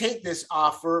did they take this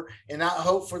offer and not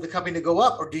hope for the company to go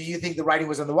up? Or do you think the writing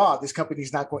was on the wall? This company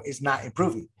is not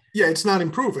improving. Yeah, it's not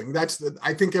improving.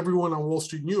 I think everyone on Wall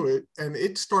Street knew it, and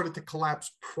it started to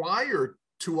collapse prior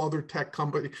to other tech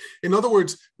companies. In other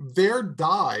words, their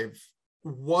dive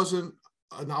wasn't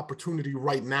an opportunity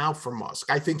right now for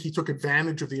Musk. I think he took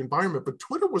advantage of the environment, but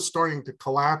Twitter was starting to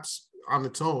collapse on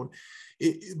its own.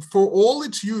 For all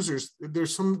its users,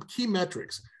 there's some key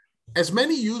metrics. As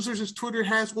many users as Twitter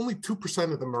has, only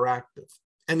 2% of them are active.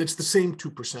 And it's the same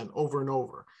 2% over and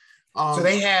over. So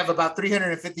they have about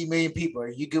 350 million people. Are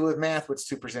you good with math? What's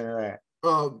 2% of that?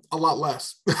 A lot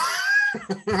less.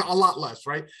 A lot less,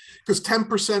 right? Because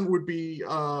 10% would be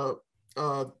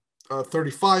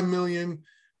 35 million.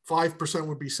 5%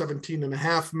 would be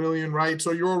 17.5 million, right?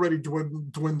 So you're already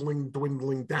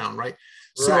dwindling down, right?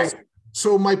 Right.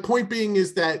 So my point being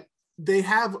is that they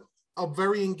have a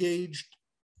very engaged,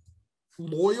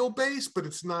 loyal base, but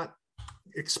it's not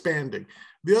expanding.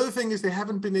 The other thing is they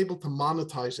haven't been able to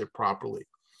monetize it properly.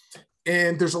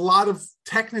 And there's a lot of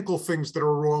technical things that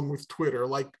are wrong with Twitter.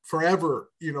 Like forever,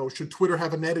 should Twitter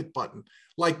have an edit button?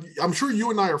 Like, I'm sure you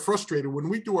and I are frustrated when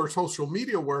we do our social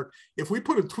media work. If we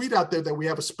put a tweet out there that we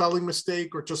have a spelling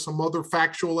mistake or just some other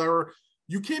factual error,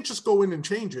 you can't just go in and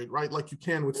change it, right? Like you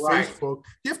can with Facebook.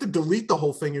 You have to delete the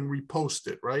whole thing and repost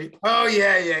it, right? Oh,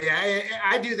 yeah.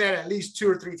 I do that at least 2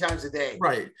 or 3 times a day.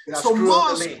 Right. So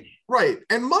Musk, right.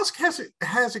 And Musk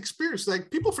has experience. Like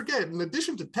people forget, in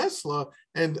addition to Tesla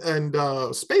and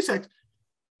SpaceX,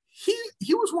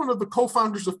 he was one of the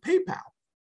co-founders of PayPal.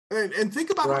 And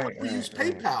think about how we use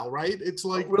PayPal, right? It's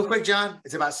like real quick, John.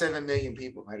 It's about 7 million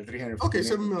people out of 300. Okay,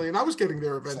 7 million. I was getting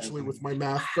there eventually with my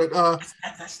math, but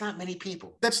that's not many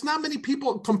people. That's not many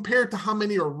people compared to how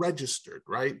many are registered,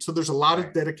 right? So there's a lot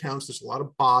of dead accounts. There's a lot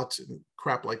of bots and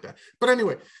crap like that. But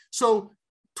anyway, so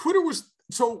Twitter was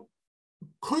so.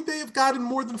 Could they have gotten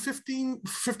more than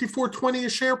 54.20 a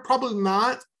share? Probably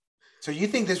not. So you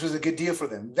think this was a good deal for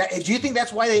them? Do you think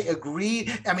that's why they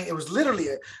agreed? I mean, it was literally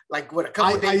a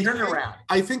couple of days turnaround.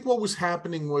 I think what was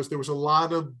happening was there was a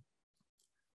lot of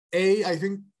I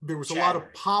think there was a lot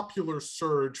of popular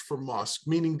surge for Musk,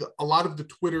 meaning that a lot of the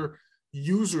Twitter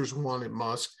users wanted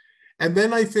Musk. And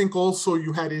then I think also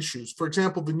you had issues. For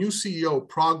example, the new CEO,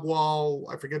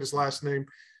 Pragwal, I forget his last name,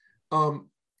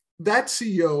 that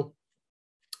CEO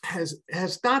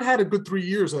has not had a good 3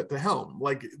 years at the helm.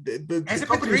 Like has it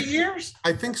been 3 years?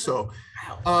 I think so.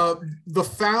 Wow. The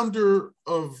founder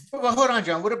of. Well, hold on,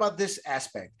 John. What about this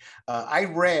aspect? I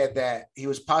read that he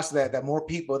was positive that more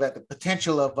people, that the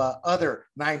potential of other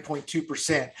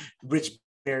 9.2% rich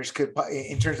could,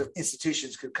 in terms of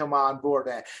institutions, could come on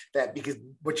board, that because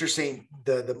what you're saying,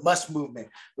 the Musk movement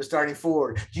was starting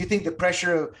forward. Do you think the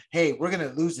pressure of, hey, we're going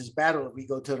to lose this battle if we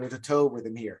go toe to toe with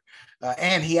him here?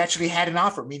 And he actually had an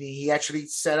offer, meaning he actually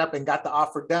set up and got the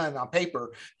offer done on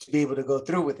paper to be able to go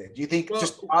through with it. Do you think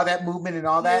just all that movement and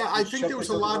all that? Yeah, I think there was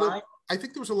a lot of. I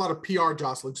think there was a lot of PR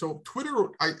jostling. So Twitter,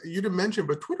 you didn't mention,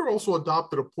 but Twitter also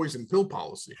adopted a poison pill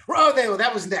policy. Oh,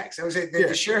 that was next. I was saying that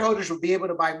the shareholders would be able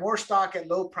to buy more stock at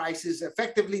low prices,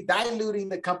 effectively diluting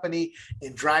the company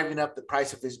and driving up the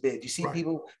price of his bid. You see,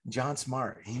 people, John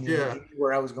Smart, he knew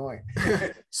where I was going.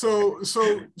 So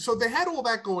they had all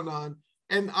that going on.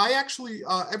 And I actually,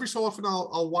 every so often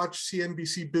I'll watch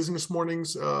CNBC Business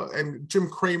Mornings, and Jim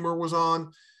Cramer was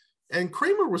on. And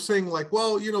Cramer was saying, like,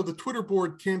 well, the Twitter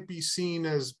board can't be seen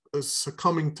as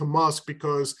succumbing to Musk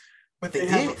because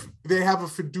they have a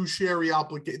fiduciary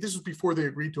obligation. This was before they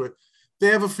agreed to it. They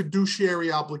have a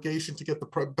fiduciary obligation to get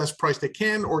the best price they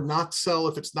can or not sell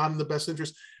if it's not in the best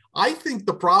interest. I think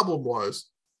the problem was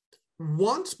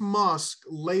once Musk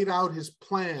laid out his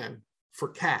plan for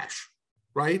cash,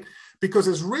 right? Because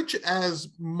as rich as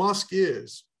Musk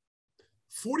is,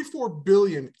 $44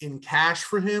 billion in cash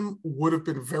for him would have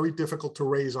been very difficult to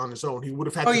raise on his own. He would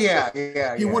have had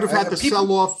he would have had to sell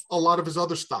off a lot of his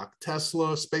other stock,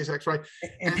 Tesla, SpaceX, right?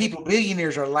 And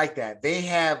billionaires are like that. They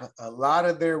have a lot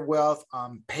of their wealth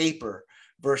on paper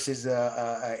versus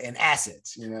in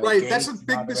assets. You know, right? That's a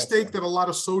big mistake that a lot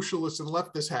of socialists and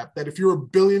leftists have. That if you're a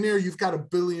billionaire, you've got $1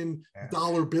 billion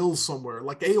bills somewhere,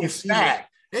 like AOC.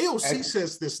 AOC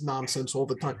says this nonsense all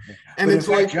the time, and but it's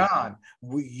like John,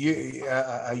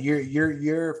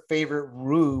 your favorite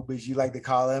rube, as you like to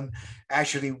call him,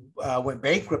 actually went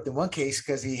bankrupt in one case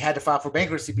because he had to file for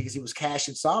bankruptcy because he was cash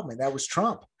insolvent. That was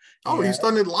Trump. Oh, he's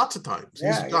done it lots of times.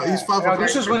 He's filed for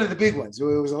this was one of the big ones. It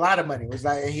was a lot of money. It was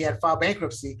like he had to file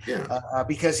bankruptcy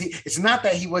because it's not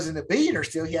that he wasn't a billionaire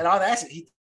still. He had all the assets. He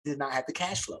did not have the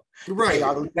cash flow to pay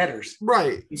all those debtors.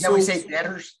 Right. So we say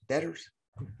debtors.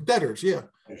 Yeah.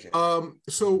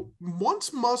 So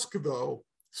once Musk, though,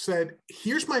 said,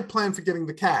 here's my plan for getting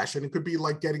the cash, and it could be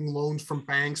like getting loans from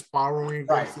banks, borrowing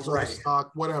against his other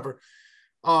stock, whatever.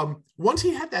 Once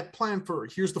he had that plan for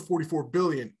here's the $44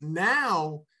 billion,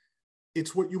 now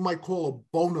it's what you might call a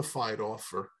bona fide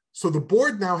offer. So the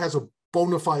board now has a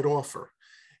bona fide offer.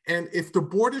 And if the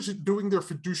board is doing their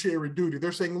fiduciary duty,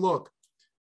 they're saying, look,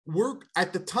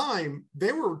 at the time,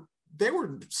 they were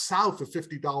south of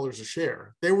 $50 a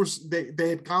share. They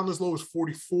had gone as low as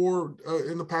 44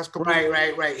 in the past couple.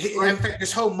 Right. In fact,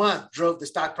 this whole month drove the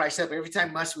stock price up. Every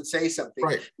time Musk would say something,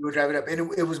 he would drive it up.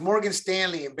 And it was Morgan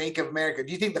Stanley and Bank of America.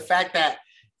 Do you think the fact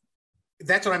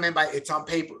that's what I meant by it's on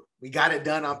paper? We got it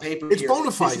done on paper. It's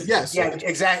bona fide, yes. Yeah,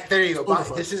 exactly. There you go.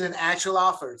 This is an actual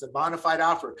offer. It's a bona fide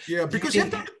offer. Yeah, because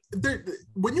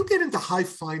when you get into high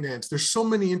finance, there's so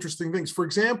many interesting things. For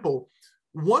example,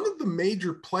 one of the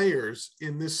major players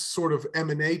in this sort of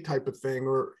M&A type of thing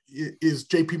is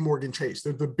JP Morgan Chase.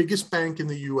 They're the biggest bank in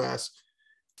the US.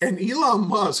 And Elon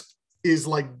Musk is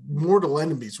like mortal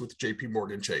enemies with JP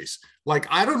Morgan Chase. Like,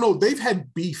 I don't know, they've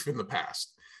had beef in the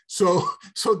past. So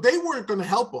they weren't going to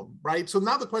help him, right? So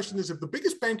now the question is, if the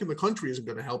biggest bank in the country isn't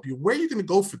going to help you, where are you going to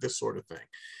go for this sort of thing?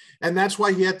 And that's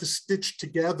why he had to stitch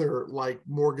together like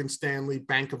Morgan Stanley,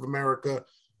 Bank of America.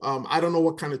 I don't know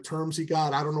what kind of terms he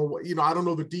got. I don't know I don't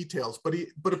know the details, but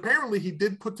apparently he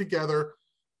did put together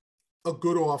a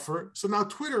good offer. So now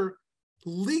Twitter,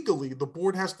 legally, the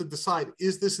board has to decide,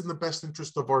 is this in the best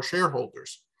interest of our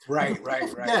shareholders? Right.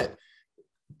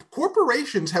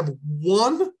 Corporations have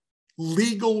one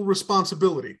legal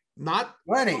responsibility, not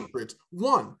money.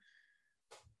 One,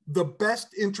 the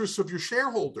best interests of your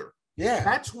shareholder. Yeah.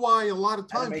 That's why a lot of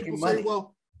times people say,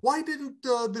 well, why didn't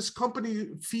this company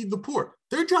feed the poor?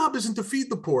 Their job isn't to feed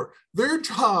the poor. Their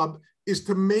job is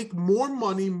to make more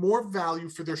money, more value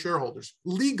for their shareholders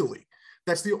legally.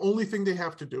 That's the only thing they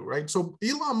have to do, right? So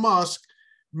Elon Musk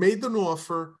made an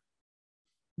offer.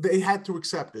 They had to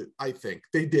accept it, I think.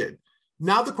 They did.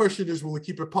 Now the question is, will they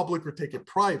keep it public or take it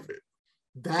private?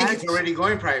 I think it's already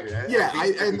going private.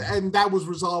 And that was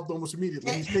resolved almost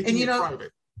immediately. He's taking it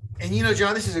private. And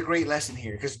John, this is a great lesson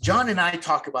here because John and I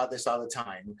talk about this all the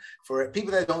time. For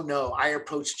people that don't know, I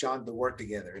approached John to work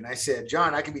together, and I said,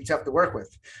 John, I can be tough to work with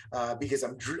because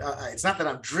it's not that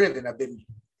I'm driven.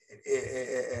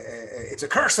 It's a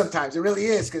curse sometimes. It really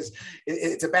is because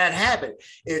it's a bad habit.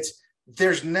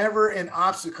 There's never an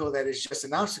obstacle that is just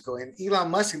an obstacle. And Elon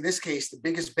Musk, in this case, the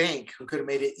biggest bank who could have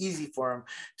made it easy for him,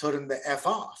 told him to F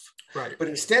off. Right. But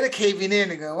instead of caving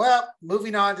in and going, well,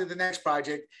 moving on to the next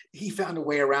project, he found a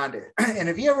way around it. And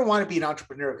if you ever want to be an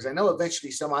entrepreneur, because I know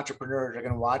eventually some entrepreneurs are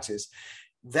going to watch this,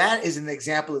 that is an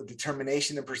example of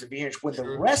determination and perseverance when the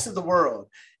rest of the world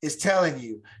is telling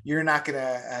you you're not going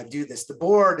to do this. The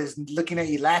board is looking at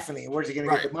you laughingly, and where's he going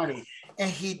to get the money? And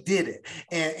he did it.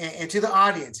 And to the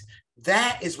audience,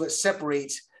 that is what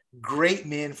separates great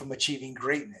men from achieving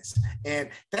greatness. And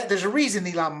there's a reason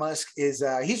Elon Musk is,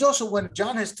 he's also one,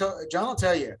 John will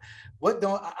tell you,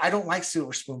 I don't like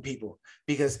silver spoon people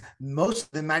because most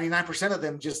of them, 99% of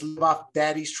them just live off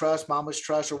daddy's trust, mama's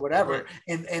trust or whatever.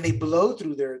 Right. And they blow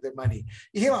through their money.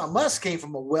 Elon Musk came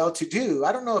from a well-to-do,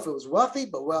 I don't know if it was wealthy,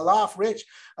 but well-off, rich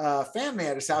family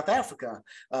out of South Africa.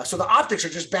 So the optics are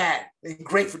just bad and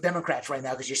great for Democrats right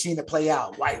now because you're seeing it play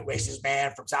out. White racist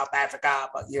man from South Africa,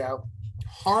 but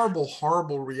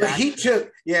horrible reaction.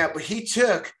 But he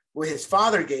took what his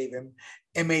father gave him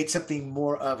and made something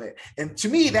more of it. And to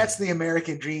me, that's the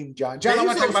American dream, John. I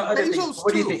want to talk about other things.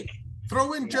 What do you think?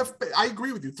 Throw in Jeff. I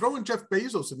agree with you. Throw in Jeff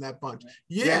Bezos in that bunch.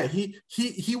 Yeah.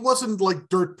 He wasn't like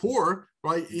dirt poor,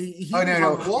 right? He Oh was on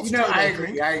no! Wall You know, Street, I I agree.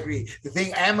 think. I agree. The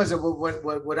thing, Amazon.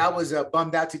 What I was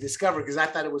bummed out to discover, because I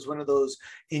thought it was one of those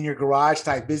in your garage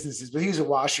type businesses. But he was a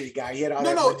Wall Street guy. He had all No,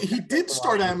 that no, money he did from Wall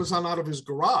start Street. Amazon out of his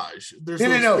garage. There's No,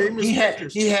 no, those no. famous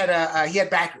pictures. He had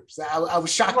backers. I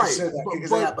was shocked to Right, see that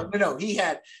because but no, he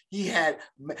had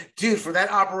dude, for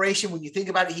that operation. When you think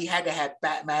about it, he had to have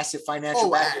massive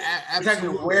financial backers. We're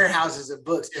talking warehouses of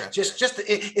books. Yeah.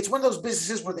 It's one of those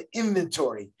businesses where the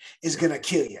inventory is gonna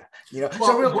kill you. You know.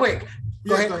 Well, so real quick,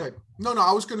 go ahead. No,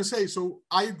 I was going to say. So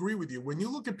I agree with you. When you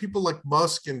look at people like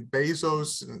Musk and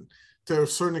Bezos, and to a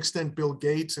certain extent Bill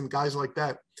Gates and guys like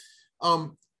that,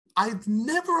 I've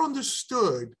never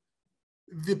understood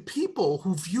the people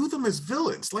who view them as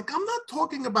villains. Like, I'm not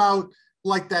talking about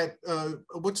like that.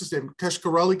 What's his name?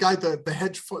 Kashkareli guy, the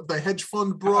hedge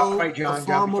fund bro, right, John, the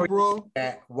pharma bro.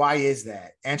 Why is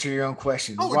that? Answer your own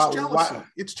question. Oh, it's jealousy.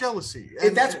 It's jealousy.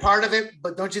 And that's part of it,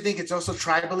 but don't you think it's also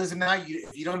tribalism now?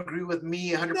 If you don't agree with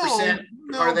me 100%,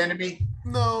 part of the enemy.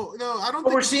 No, I don't.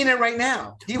 But we're seeing it right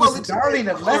now. He was the darling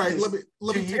of leftists. Right,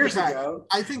 let me 2 years ago.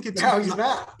 I think it's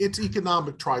it's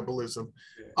economic tribalism.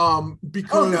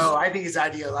 Because I think it's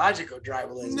ideological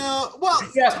tribalism. No, well,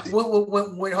 yeah.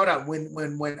 When hold on,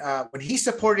 when he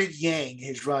supported Yang,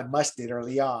 his run, Musk did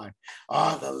early on,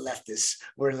 all the leftists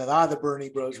were in love. All the Bernie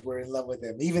bros were in love with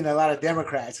him. Even a lot of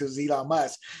Democrats, who's Elon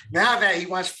Musk. Now that he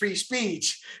wants free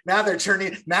speech, now they're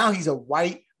turning. Now he's a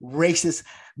white racist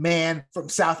man from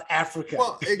South Africa.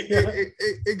 Well,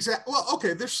 exactly. Well,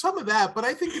 okay, there's some of that, but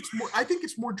I think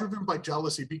it's more driven by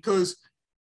jealousy because,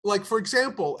 like, for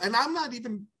example, and I'm not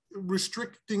even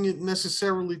restricting it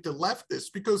necessarily to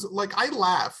leftists because, like, I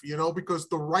laugh, because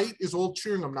the right is all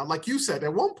cheering him now. Like you said,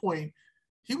 at one point,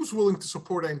 he was willing to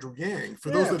support Andrew Yang.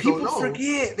 For those that don't know,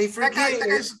 they forget.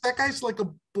 That guy's like a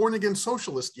born again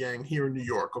socialist Yang here in New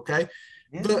York. Okay,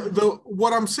 yeah.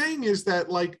 What I'm saying is that,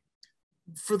 like,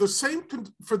 for the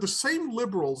same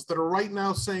liberals that are right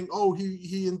now saying, oh,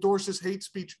 he endorses hate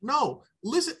speech. No,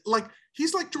 listen, like,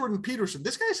 he's like Jordan Peterson.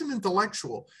 This guy's an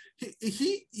intellectual.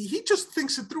 He just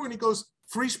thinks it through and he goes,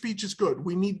 free speech is good.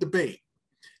 We need debate.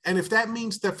 And if that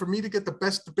means that for me to get the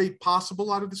best debate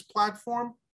possible out of this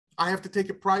platform, I have to take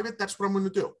it private, that's what I'm going to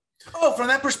do. Oh, from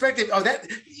that perspective,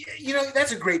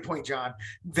 that's a great point, John.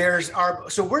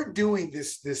 So we're doing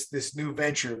this new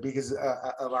venture because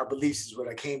of our beliefs is what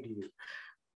I came to you.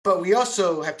 But we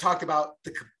also have talked about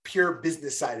the pure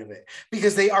business side of it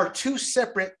because they are two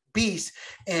separate beasts.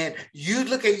 And you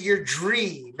look at your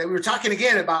dream that we were talking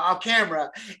again about off camera.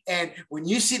 And when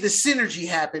you see the synergy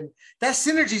happen, that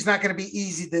synergy is not going to be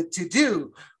easy to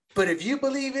do. But if you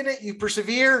believe in it, you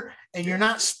persevere and you're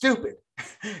not stupid,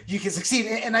 you can succeed.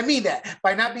 And I mean that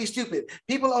by not being stupid.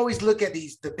 People always look at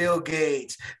the Bill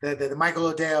Gates, the Michael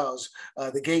O'Dell's,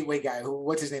 the Gateway guy,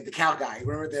 what's his name? The cow guy.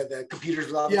 Remember the computers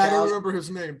with all the cows? I don't remember his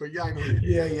name, but yeah, I know.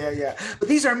 Yeah. But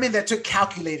these are men that took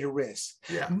calculated risks.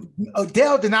 Yeah.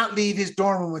 Odell did not leave his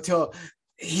dorm room until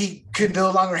he could no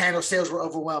longer handle sales were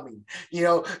overwhelming.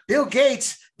 Bill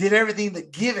Gates did everything to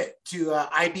give it to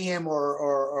IBM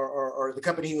or the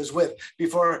company he was with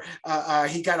before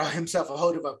he got himself a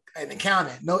hold of an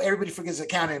accountant. No, everybody forgets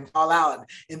accountant and Paul Allen,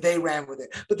 and they ran with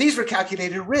it. But these were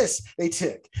calculated risks they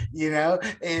took,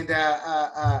 and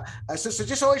so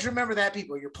just always remember that,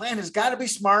 people. Your plan has got to be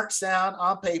smart, sound,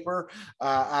 on paper,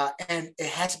 and it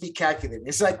has to be calculated.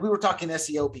 It's like we were talking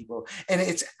SEO, people,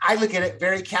 and I look at it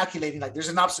very calculating, like there's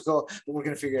an obstacle, but we're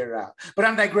going to figure it out. But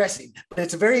I'm digressing. But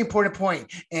it's a very important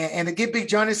point. And to give Big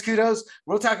John his kudos,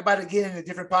 we'll talk about it again in a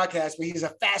different podcast, but he's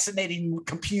a fascinating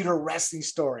computer wrestling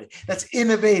story that's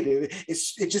innovative.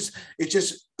 It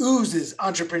just oozes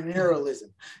entrepreneurialism.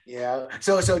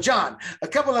 So John, a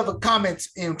couple of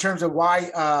comments in terms of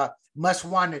why Musk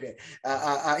wanted it.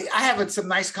 I have some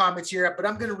nice comments here, but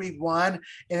I'm going to read one,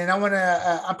 and then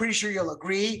I'm pretty sure you'll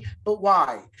agree, but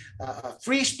why?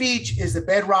 Free speech is the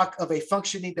bedrock of a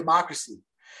functioning democracy.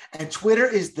 And Twitter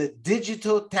is the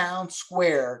digital town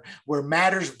square where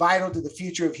matters vital to the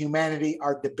future of humanity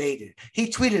are debated. He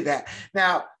tweeted that.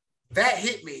 Now, that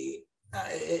hit me.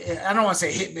 I don't want to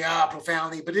say hit me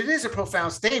profoundly, but it is a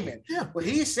profound statement. Yeah. What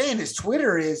he's saying is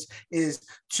Twitter is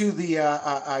to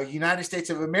the United States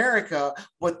of America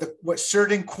what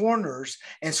certain corners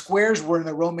and squares were in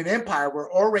the Roman Empire, where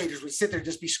orators would sit there and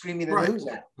just be screaming the news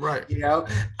at. Right.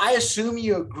 I assume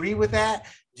you agree with that.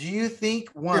 Do you think,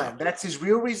 one, that's his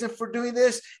real reason for doing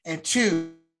this? And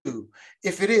two,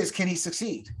 if it is, can he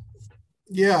succeed?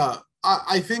 Yeah,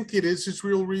 I think it is his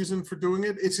real reason for doing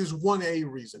it. It's his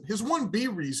 1A reason. His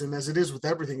 1B reason, as it is with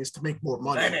everything, is to make more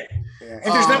money. Yeah.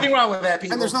 And there's nothing wrong with that,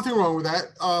 people. And there's nothing wrong with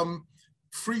that.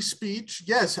 Free speech,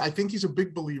 yes, I think he's a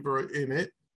big believer in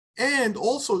it. And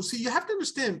also, see, you have to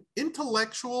understand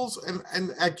intellectuals,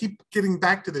 and I keep getting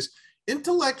back to this,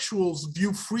 intellectuals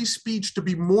view free speech to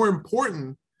be more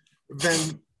important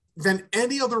than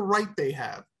any other right they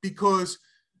have, because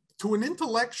to an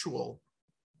intellectual,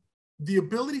 the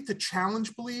ability to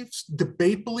challenge beliefs,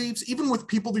 debate beliefs, even with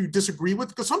people that you disagree with,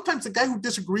 because sometimes the guy who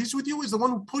disagrees with you is the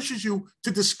one who pushes you to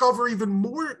discover even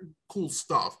more cool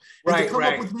stuff and to come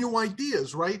up with new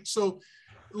ideas, right? So,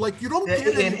 like, you don't get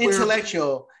an anywhere.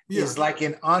 Intellectual is like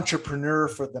an entrepreneur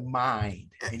for the mind,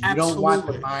 and you don't want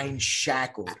the mind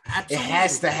shackled. It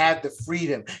has to have the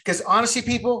freedom, because honestly,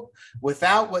 people,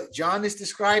 without what John is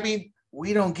describing,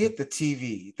 we don't get the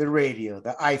TV, the radio,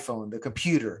 the iPhone, the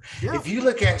computer. Yeah. If you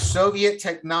look at Soviet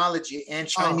technology and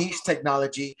Chinese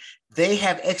technology, they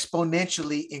have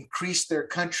exponentially increased their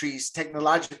countries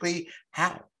technologically.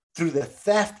 How? Through the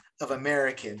theft of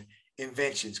American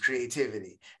inventions,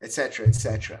 creativity, et cetera, et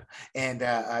cetera. And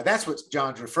that's what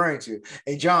John's referring to.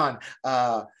 And John,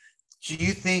 do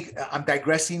you think, I'm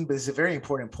digressing, but it's a very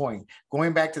important point,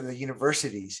 going back to the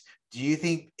universities, do you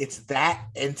think it's that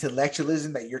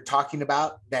intellectualism that you're talking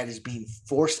about that is being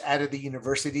forced out of the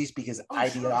universities because of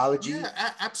ideology? Sure.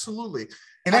 Yeah, absolutely.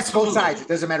 And that's both sides. It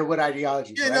doesn't matter what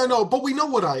ideology. Yeah, right? No, but we know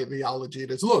what ideology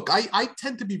it is. Look, I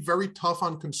tend to be very tough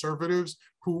on conservatives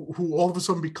who all of a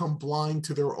sudden become blind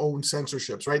to their own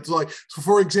censorships, right? So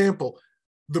for example,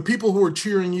 the people who are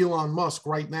cheering Elon Musk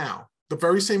right now, the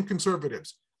very same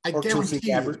conservatives, I guarantee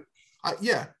you,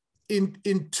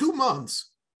 in 2 months,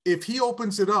 if he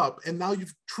opens it up and now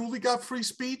you've truly got free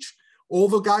speech, all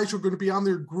the guys who are going to be on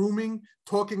there grooming,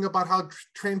 talking about how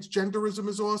transgenderism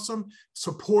is awesome,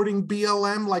 supporting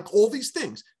BLM, like all these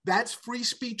things, that's free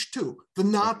speech too. The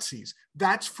Nazis,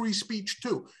 that's free speech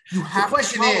too. You have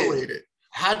to tolerate it.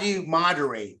 How do you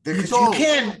moderate? Because you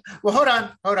can. Well,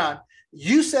 hold on.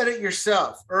 You said it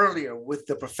yourself earlier with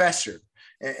the professor.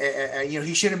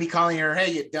 He shouldn't be calling her,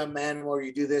 hey, you dumb man, or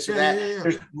you do this or that. Yeah.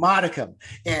 There's modicum.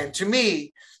 And to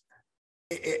me,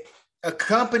 a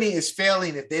company is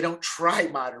failing if they don't try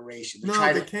moderation.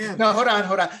 They can't. No, hold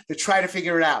on. To try to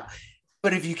figure it out.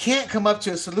 But if you can't come up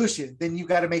to a solution, then you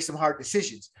got to make some hard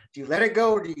decisions. Do you let it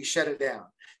go or do you shut it down?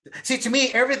 See, to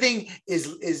me, everything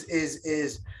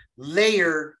is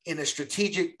layered in a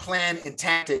strategic plan and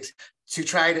tactics to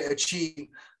try to achieve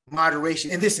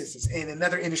moderation. In this instance, in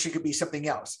another industry could be something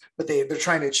else, but they're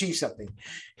trying to achieve something.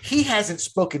 He hasn't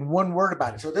spoken one word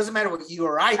about it, so it doesn't matter what you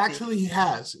or I think. Actually, he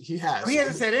has. He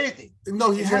hasn't said anything.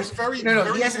 No, he has very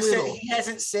he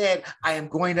hasn't said I am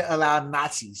going to allow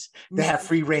Nazis to have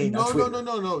free reign on Twitter.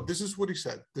 No. This is what he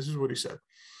said.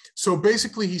 So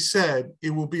basically, he said it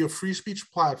will be a free speech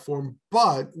platform,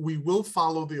 but we will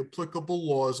follow the applicable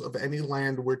laws of any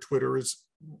land where Twitter is.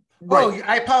 Right. Oh,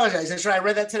 I apologize. That's right. I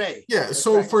read that today. Yeah. That's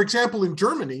so, right. For example, in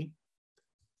Germany,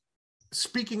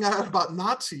 speaking out about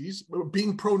Nazis,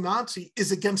 being pro-Nazi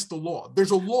is against the law.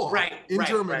 There's a law in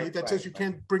Germany that says you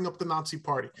can't bring up the Nazi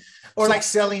party. Or like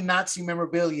selling Nazi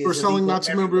memorabilia. Or selling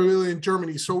Nazi memorabilia in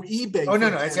Germany. So eBay. Oh,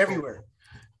 no, it's everywhere.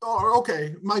 Oh,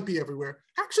 okay. Might be everywhere.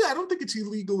 Actually, I don't think it's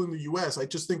illegal in the US. I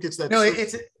just think it's that. No,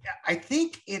 I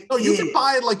think it No, you can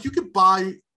buy, you could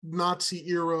buy Nazi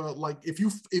era,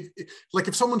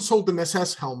 if someone sold an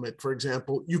SS helmet, for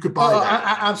example, you could buy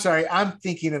that. I'm sorry, I'm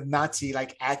thinking of Nazi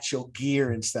actual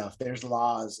gear and stuff. There's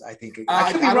laws. I think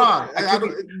I could be wrong.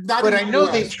 But I know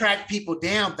they track people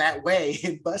down that way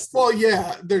and bust them. Well,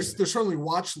 yeah, there's certainly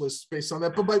watch lists based on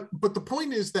that. But the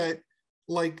point is that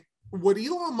what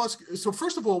Elon Musk. So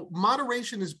first of all,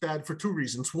 moderation is bad for two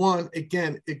reasons. One,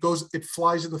 again, it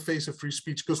flies in the face of free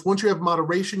speech, because once you have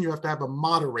moderation, you have to have a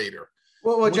moderator.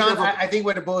 Well, John, I think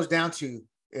what it boils down to,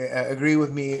 agree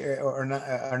with me or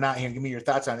not here, give me your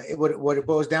thoughts on it. What it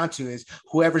boils down to is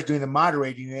whoever's doing the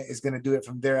moderating is going to do it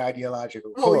from their ideological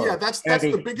core. Oh, yeah, that's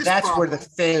the biggest That's problem. Where the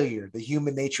failure, the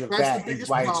human nature of that is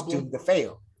why it's doomed to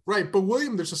fail. Right, but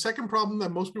William, there's a second problem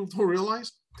that most people don't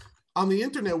realize. On the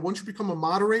internet, once you become a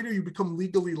moderator, you become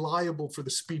legally liable for the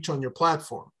speech on your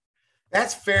platform.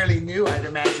 That's fairly new, I'd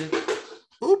imagine.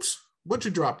 Oops. What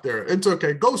you dropped there? It's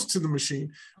okay. Ghosts in the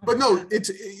machine. But no, it's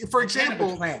for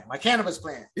example. My cannabis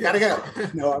plan. Gotta go.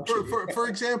 No, I'm for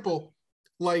example,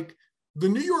 like the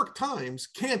New York Times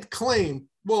can't claim,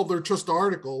 well, they're just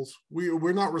articles.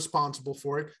 We're not responsible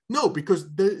for it. No,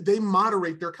 because they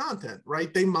moderate their content,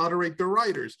 right? They moderate their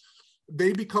writers.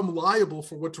 They become liable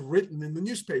for what's written in the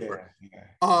newspaper.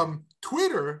 Yeah.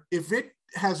 Twitter, if it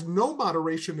has no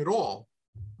moderation at all,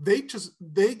 they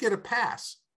get a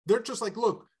pass. They're just like,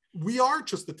 look, we are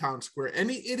just the town square.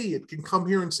 Any idiot can come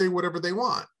here and say whatever they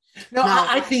want. No, now,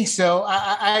 I think so.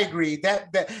 I agree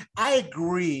that I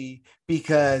agree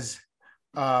because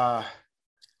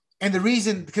And the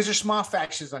reason, because there's small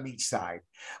factions on each side.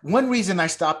 One reason I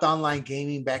stopped online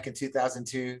gaming back in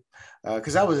 2002,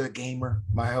 because I was a gamer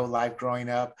my whole life growing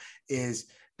up, is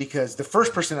because the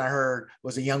first person I heard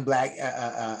was a young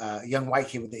young white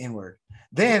kid with the N-word.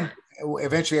 Then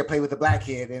eventually I played with a black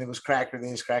kid, and it was cracker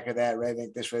this, cracker that,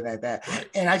 redneck this, redneck that.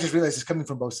 And I just realized it's coming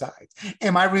from both sides.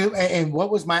 And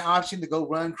what was my option? To go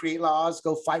run, create laws,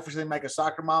 go fight for something like a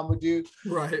soccer mom would do?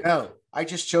 Right. No, I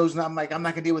just chose not. I'm like, I'm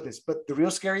not gonna deal with this. But the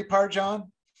real scary part,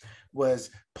 John, was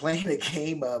playing a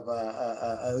game of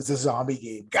it was a zombie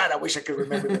game. God, I wish I could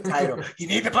remember the title. You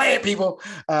need to play it, people.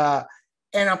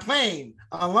 And I'm playing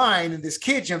online, and this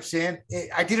kid jumps in.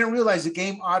 I didn't realize the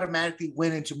game automatically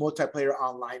went into multiplayer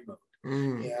online mode.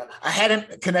 Yeah, I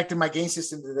hadn't connected my game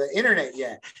system to the internet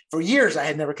yet. For years, I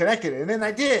had never connected it, and then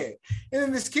I did. And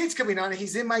then this kid's coming on, and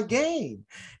he's in my game,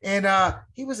 and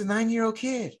he was a 9-year-old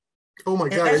kid. Oh my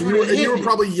God! And you were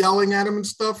probably yelling at him and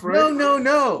stuff, right?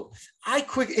 No.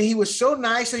 He was so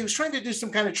nice. So he was trying to do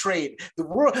some kind of trade.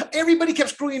 Everybody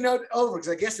kept screwing it over, because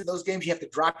I guess in those games you have to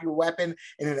drop your weapon,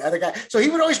 and then the other guy. So he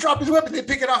would always drop his weapon, then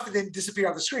pick it off, and then disappear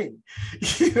off the screen.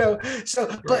 So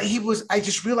right. But I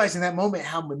just realized in that moment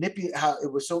how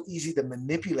it was so easy to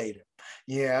manipulate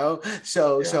him.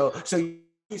 So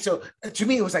to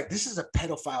me, it was like, this is a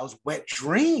pedophile's wet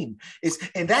dream.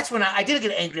 And that's when I didn't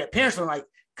get angry at parents. I'm like,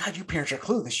 God, you parents are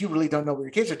clueless. You really don't know what your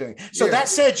kids are doing. So that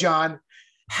said, John,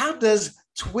 how does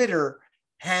Twitter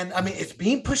it's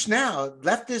being pushed now.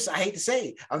 Leftists, I hate to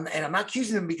say, and I'm not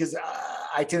accusing them because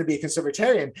I tend to be a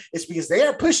conservatarian. It's because they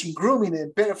are pushing grooming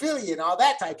and pedophilia and all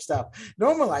that type of stuff,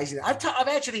 normalizing it. I've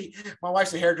actually, my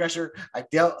wife's a hairdresser. I've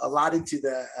dealt a lot into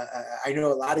I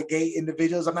know a lot of gay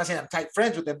individuals. I'm not saying I'm tight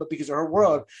friends with them, but because of her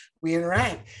world, we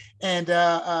interact. And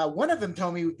one of them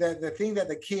told me that the thing that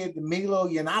the kid, Milo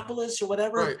Yiannopoulos or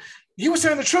whatever, right. He was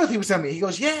telling the truth. He was telling me, he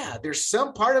goes, yeah, there's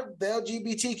some part of the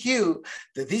LGBTQ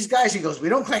that these guys, he goes, we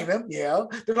don't claim them.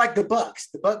 They're like the Bucks,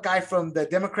 the Buck guy from the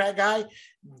Democrat guy.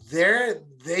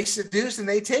 They seduce and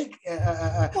they take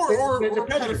or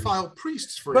pedophile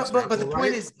priests, for example. But the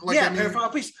point is,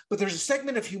 pedophile priests. But there's a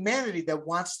segment of humanity that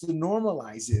wants to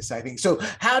normalize this, I think. So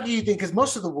how do you think? Because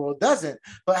most of the world doesn't.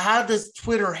 But how does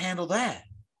Twitter handle that?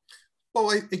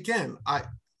 Well,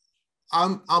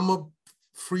 I'm a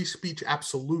free speech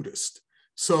absolutist.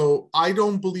 So I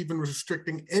don't believe in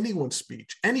restricting anyone's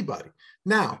speech, anybody.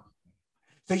 Now,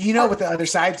 so you know what the other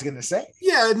side's going to say.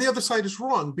 Yeah, and the other side is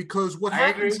wrong, because what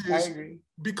happens I agree.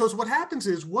 Because what happens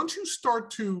is, once you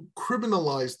start to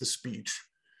criminalize the speech,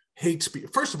 hate speech,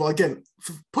 first of all, again,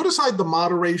 put aside the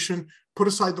moderation, put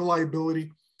aside the liability.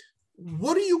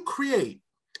 What do you create?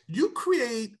 You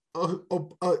create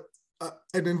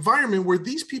an environment where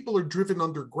these people are driven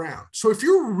underground. So if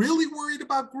you're really worried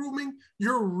about grooming,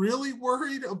 you're really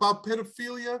worried about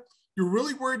pedophilia, you're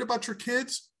really worried about your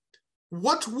kids,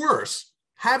 what's worse?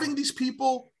 Having these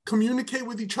people communicate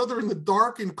with each other in the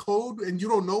dark in code and you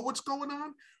don't know what's going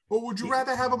on? Or would you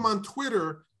rather have them on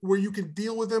Twitter where you can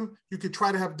deal with them, you could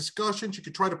try to have discussions, you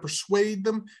could try to persuade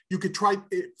them, you could try,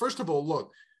 first of all,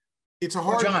 look, it's a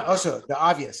hard... John, also, the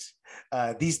obvious.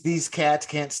 These cats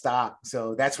can't stop,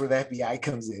 so that's where the FBI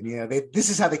comes in. This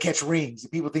is how they catch rings.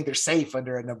 People think they're safe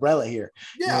under an umbrella here.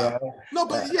 No,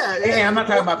 but I'm not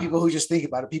talking about people who just think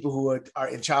about it. People who are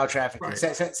in child trafficking. Right.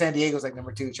 San Diego's like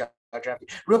number 2 child trafficking.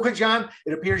 Real quick, John,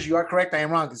 it appears you are correct. I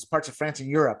am wrong. There's parts of France and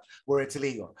Europe where it's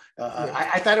illegal.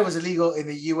 I thought it was illegal in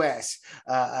the U.S.,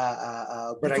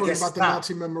 but I guess about the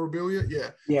Nazi memorabilia.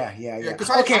 Yeah. Because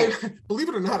I believe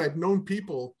it or not, I've known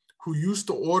people who used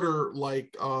to order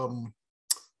like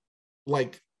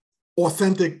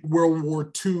authentic World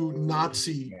War II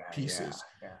Nazi pieces.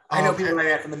 Yeah. I know people like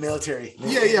that from the military.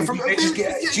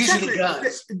 It's usually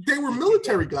guns. They were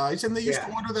military guys, and they used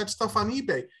to order that stuff on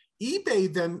eBay.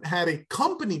 eBay then had a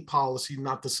company policy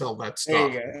not to sell that stuff. There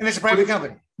you go. And it's a private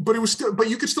company. But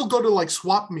you could still go to like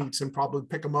swap meets and probably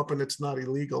pick them up, and it's not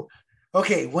illegal.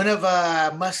 Okay, one of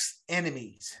Musk's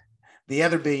enemies, the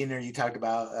other billionaire you talked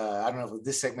about, I don't know if it was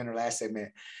this segment or last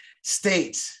segment,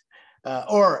 states,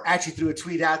 or actually threw a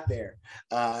tweet out there,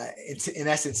 in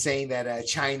essence saying that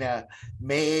China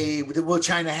will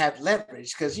China have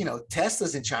leverage? Because,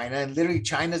 Tesla's in China, and literally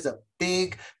China's a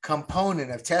big component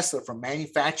of Tesla, from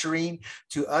manufacturing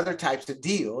to other types of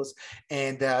deals.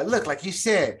 And look, like you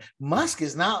said, Musk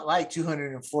is not like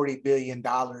 $240 billion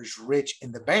rich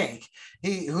in the bank.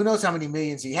 Who knows how many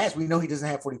millions he has? We know he doesn't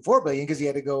have 44 billion because he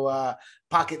had to go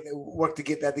pocket work to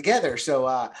get that together.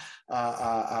 So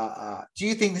do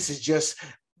you think this is just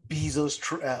Bezos,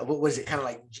 what was it, kind of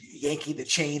like yanking the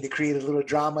chain to create a little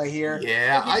drama here?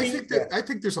 Yeah, I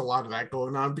think there's a lot of that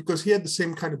going on, because he had the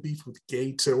same kind of beef with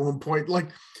Gates at one point. Like,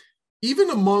 even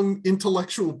among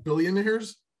intellectual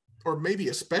billionaires, or maybe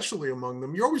especially among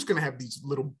them, you're always going to have these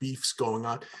little beefs going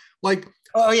on. Like,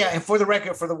 oh yeah, and for the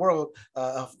record, for the world,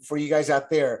 for you guys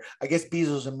out there, I guess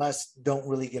Bezos and Musk don't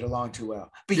really get along too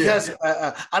well because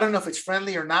I don't know if it's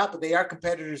friendly or not, but they are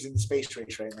competitors in the space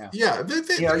race right now. Yeah,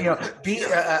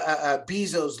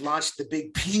 Bezos launched the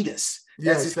big penis.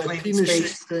 That's his claim to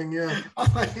space thing. Yeah.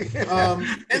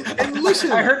 And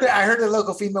listen, I heard the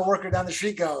local female worker down the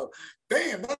street go,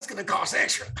 "Damn, that's going to cost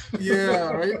extra." Yeah,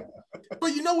 right.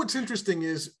 But you know what's interesting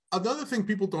is another thing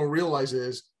people don't realize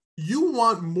is you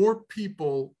want more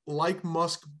people like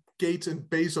Musk, Gates, and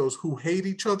Bezos who hate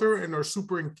each other and are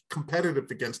super competitive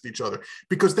against each other,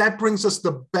 because that brings us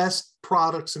the best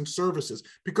products and services,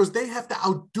 because they have to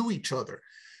outdo each other.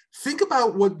 Think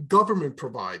about what government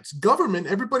provides. Government,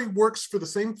 everybody works for the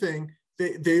same thing.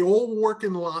 They all work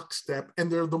in lockstep,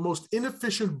 and they're the most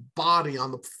inefficient body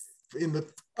in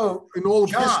all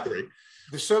of history.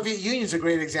 The Soviet Union is a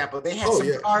great example. They had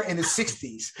some car in the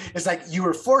 60s. It's like you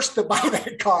were forced to buy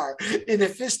that car. And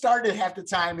if it started half the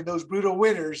time in those brutal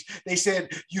winters, they said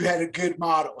you had a good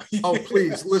model. Oh,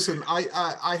 please. Listen,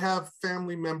 I have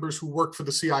family members who work for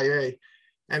the CIA.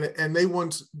 And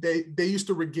they used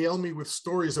to regale me with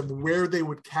stories of where they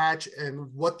would catch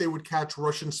and what they would catch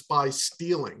Russian spies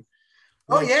stealing.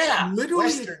 Like, literally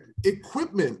Western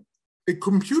equipment,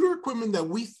 computer equipment that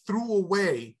we threw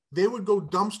away. They would go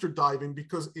dumpster diving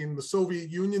because in the Soviet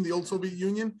Union, the old Soviet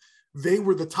Union, they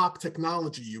were the top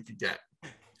technology you could get.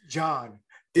 John,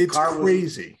 it's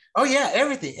crazy.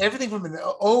 Everything from an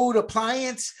old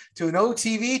appliance to an old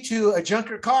TV to a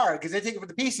junker car, because they take it for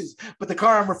the pieces. But the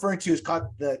car I'm referring to is called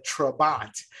the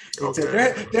Trabant.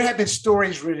 There have been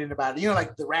stories written about it. You know,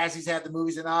 like the Razzies had the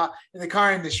movies and all in the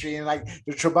car industry, and like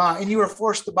the Trabant, and you were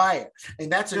forced to buy it. And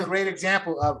that's a great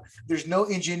example of there's no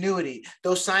ingenuity.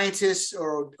 Those scientists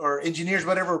or engineers,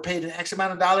 whatever, were paid an X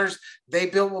amount of dollars. They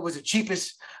built what was the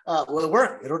cheapest. Will it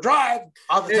work? It'll drive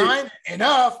all the time.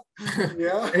 Enough.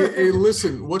 Yeah. Hey,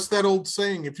 listen, what's that old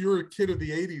saying? If you were a kid of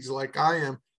the 80s like I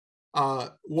am,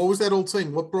 what was that old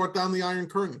saying? What brought down the Iron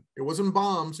Curtain? It wasn't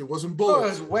bombs. It wasn't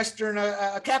bullets. It was Western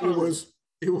capitalism.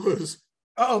 It was.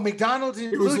 McDonald's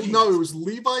and it was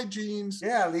Levi jeans,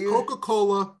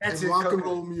 Coca-Cola, and rock and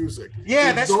roll music.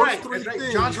 Yeah, that's right.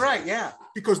 John's right. Yeah.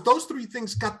 Because those three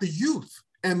things got the youth.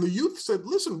 And the youth said,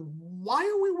 listen, why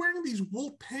are we wearing these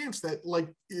wool pants that like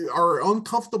are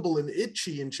uncomfortable and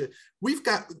itchy and shit? We've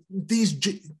got these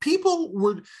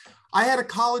I had a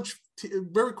college,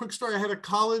 very quick story. I had a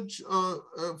college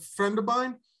friend of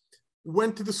mine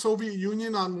went to the Soviet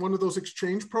Union on one of those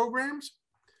exchange programs.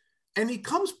 And he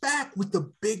comes back with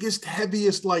the biggest,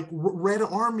 heaviest, like Red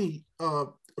Army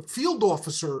field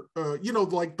officer,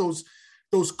 like those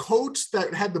coats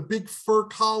that had the big fur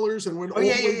collars and went all the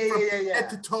way from head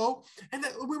to toe. And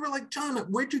we were like, John,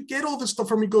 where'd you get all this stuff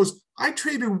from? He goes, I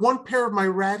traded one pair of my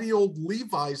ratty old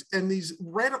Levi's, and these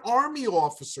Red Army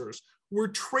officers were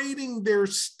trading their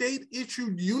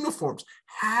state-issued uniforms,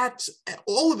 hats,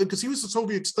 all of it, because he was a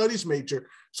Soviet studies major.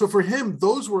 So for him,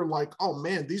 those were like, oh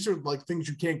man, these are like things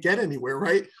you can't get anywhere,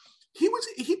 right?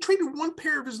 He traded one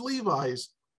pair of his Levi's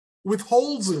with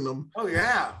holes in them. Oh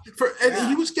yeah.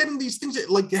 He was getting these things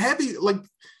like heavy,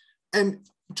 and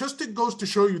just it goes to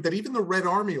show you that even the Red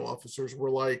Army officers were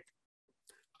like,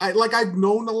 I've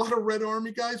known a lot of Red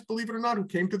Army guys, believe it or not, who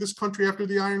came to this country after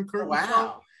the Iron Curtain. Oh,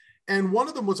 wow. And one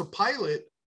of them was a pilot.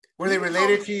 Were they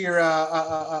related to your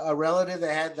a relative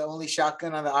that had the only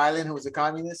shotgun on the island who was a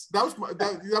communist? That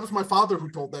was my father who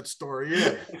told that story.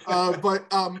 Yeah.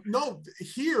 No,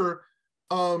 here,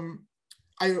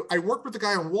 I work with a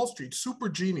guy on Wall Street, super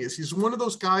genius. He's one of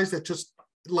those guys that just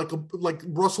like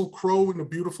Russell Crowe in A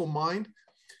Beautiful Mind.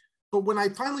 But when I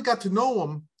finally got to know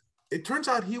him, it turns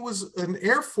out he was an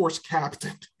Air Force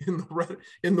captain in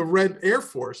the Red Air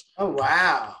Force. Oh,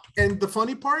 wow. And the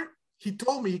funny part, he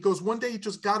told me, he goes, one day he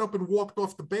just got up and walked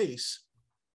off the base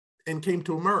and came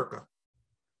to America.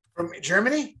 From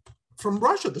Germany? From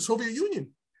Russia, the Soviet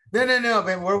Union. No.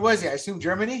 But where was he? I assume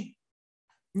Germany?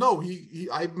 No,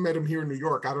 I met him here in New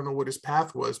York. I don't know what his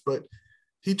path was, but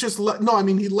he just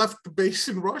he left the base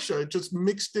in Russia. It just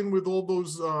mixed in with all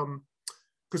those,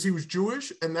 because he was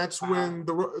Jewish, and that's when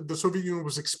the Soviet Union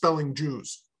was expelling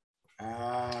Jews.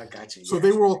 Gotcha. So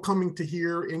they were all coming to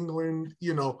here, England,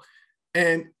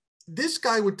 and this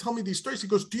guy would tell me these stories. He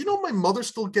goes, do you know my mother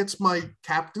still gets my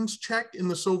captain's check in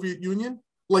the Soviet Union?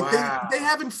 Like they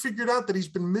haven't figured out that he's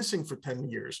been missing for 10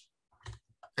 years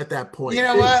at that point. You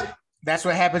know what? That's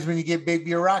what happens when you get big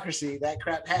bureaucracy. That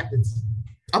crap happens.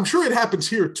 I'm sure it happens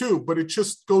here too, but it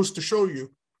just goes to show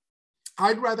you.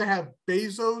 I'd rather have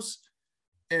Bezos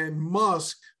and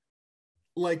Musk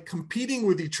like competing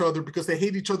with each other because they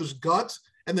hate each other's guts.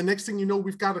 And the next thing you know,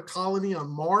 we've got a colony on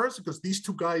Mars because these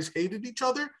two guys hated each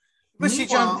other. But see,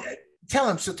 John, tell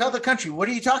him. So tell the country, what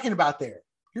are you talking about there?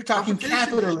 You're talking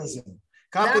capitalism.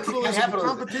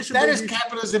 Competition. That is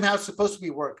capitalism, how it's supposed to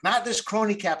be worked, not this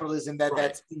crony capitalism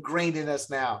that's ingrained in us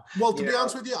now. Well, to be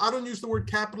honest with you, I don't use the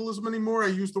word capitalism anymore. I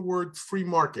use the word free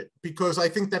market because I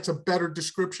think that's a better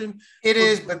description. It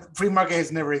is, but free market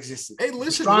has never existed. Hey,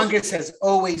 listen, the strongest has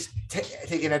always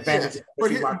taken advantage of the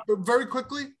free market. But very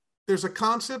quickly, there's a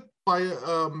concept by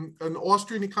an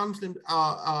Austrian economist named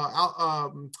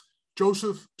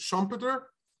Joseph Schumpeter.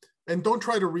 And don't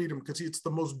try to read him because it's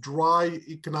the most dry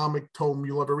economic tome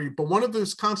you'll ever read. But one of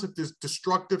those concepts is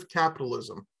destructive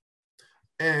capitalism.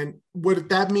 And what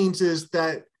that means is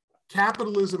that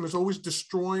capitalism is always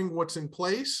destroying what's in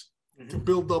place to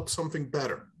build up something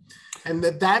better. And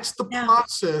that's the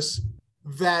process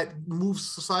that moves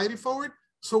society forward.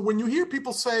 So when you hear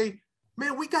people say,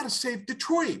 man, we got to save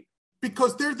Detroit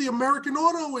because they're the American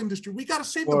auto industry. We got to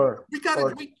save them. We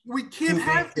can't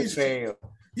have these. Fail.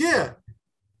 Yeah.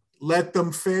 Let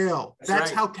them fail.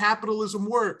 That's how capitalism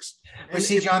works. But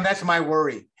see, John, that's my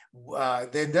worry.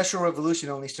 The Industrial Revolution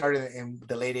only started in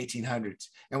the late 1800s,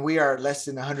 and we are less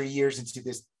than 100 years into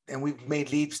this, and we've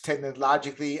made leaps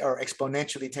technologically or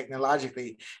exponentially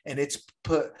technologically, and it's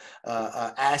put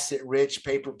asset-rich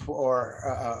paper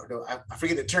or I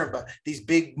forget the term, but these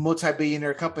big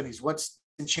multi-billionaire companies, once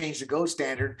they changed the gold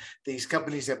standard, these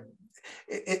companies have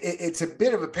it's a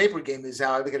bit of a paper game is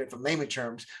how I look at it from layman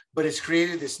terms, but it's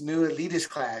created this new elitist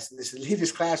class, and this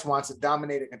elitist class wants to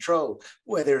dominate and control,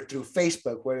 whether through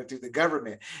Facebook, whether through the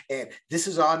government. And this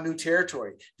is all new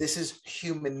territory. This is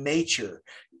human nature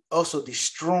also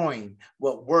destroying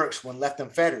what works when left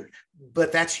unfettered.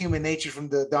 But that's human nature from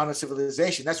the dawn of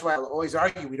civilization. That's why I'll always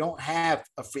argue we don't have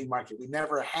a free market. We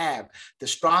never have. The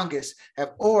strongest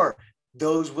have, or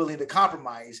those willing to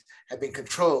compromise have been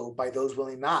controlled by those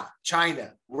willing not.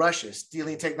 China, Russia,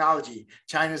 stealing technology.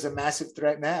 China's a massive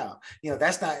threat now.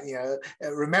 That's not,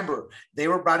 remember, they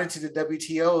were brought into the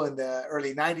WTO in the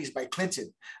early 90s by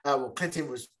Clinton. Clinton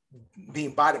was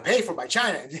being bought and paid for by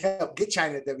China to help get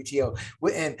China at WTO.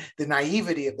 And the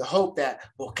naivety of the hope that,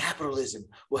 capitalism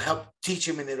will help teach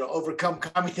them and it'll overcome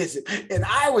communism. And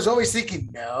I was always thinking,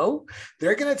 no,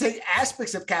 they're going to take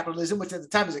aspects of capitalism, which at the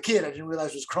time as a kid, I didn't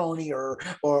realize was crony or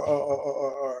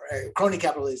crony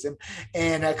capitalism,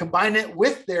 and combine it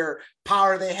with their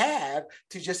power they have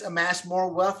to just amass more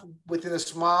wealth within a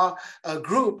small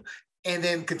group, and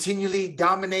then continually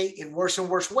dominate in worse and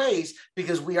worse ways,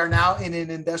 because we are now in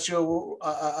an industrial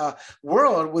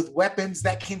world with weapons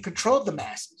that can control the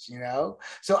masses,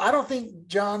 So I don't think,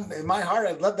 John, in my heart,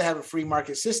 I'd love to have a free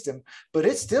market system, but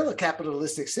it's still a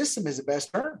capitalistic system is the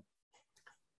best term.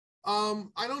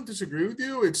 I don't disagree with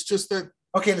you. It's just that.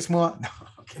 Okay, let's move on.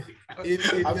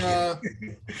 No,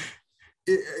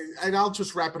 and I'll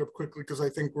just wrap it up quickly because I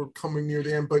think we're coming near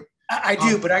the end, but I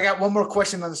do, but I got one more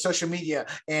question on the social media.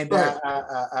 And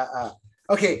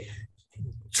okay,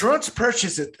 Trump's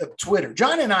purchase of Twitter.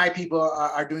 John and I, people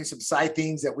are doing some side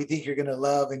things that we think you're going to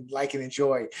love and like and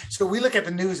enjoy. So we look at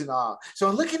the news and all. So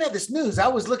in looking at this news, I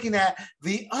was looking at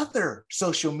the other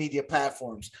social media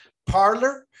platforms,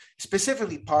 Parler,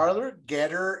 specifically Parler,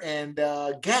 Getter, and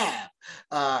Gab.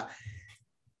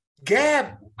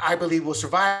 Gab, I believe, will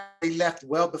survive. They left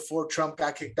well before Trump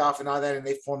got kicked off and all that, and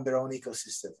they formed their own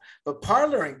ecosystem. But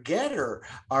Parler and Getter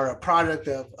are a product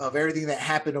of everything that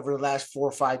happened over the last 4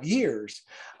 or 5 years.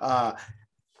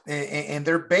 And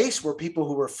their base were people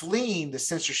who were fleeing the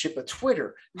censorship of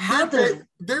Twitter.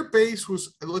 Their base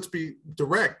was, let's be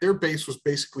direct, their base was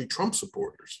basically Trump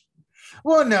supporters.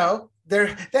 Well, no,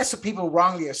 that's what people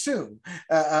wrongly assume.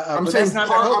 I'm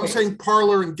saying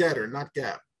Parler and Getter, not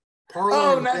Gab.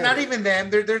 Not even them.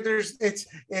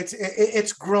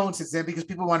 It's grown since then because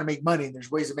people want to make money, and there's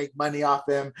ways to make money off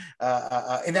them,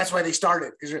 and that's why they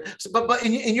started. But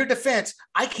in your defense,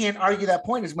 I can't argue that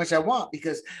point as much as I want,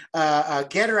 because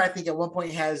Getter, I think at one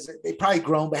point they probably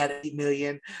grown but had 8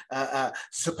 million.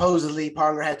 Supposedly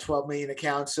Parler had 12 million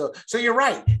accounts. So you're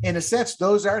right, in a sense,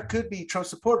 those could be Trump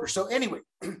supporters. So anyway,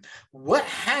 what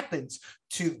happens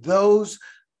to those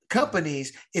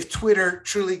companies if Twitter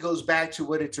truly goes back to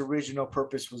what its original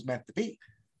purpose was meant to be?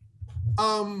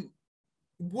 I'm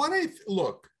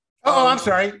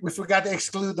sorry, we forgot to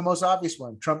exclude the most obvious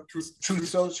one, Truth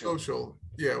Social.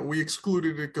 Yeah, we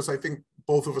excluded it because I think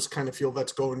both of us kind of feel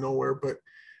that's going nowhere. But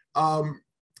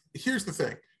here's the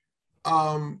thing.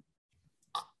 I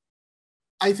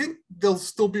think they'll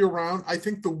still be around. I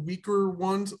think the weaker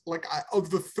ones, of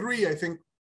the three, I think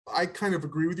I kind of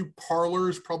agree with you. Parler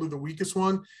is probably the weakest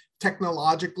one.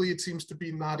 Technologically, it seems to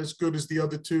be not as good as the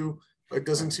other two. It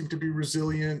doesn't seem to be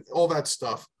resilient, all that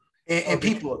stuff. And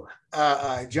people,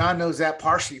 John knows that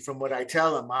partially from what I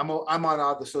tell him. I'm on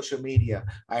all the social media.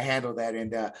 I handle that,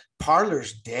 and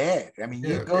Parler's dead. I mean,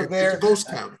 you go there, it's a ghost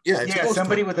town.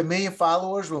 Somebody with 1 million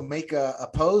followers will make a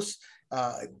post.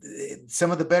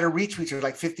 Some of the better retweets are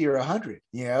like 50 or 100.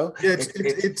 You know,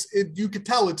 you could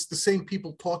tell it's the same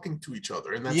people talking to each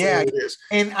other, and that's all it is.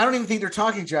 And I don't even think they're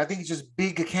talking to you. I think it's just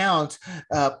big accounts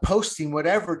posting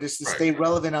whatever just to stay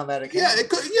relevant on that account.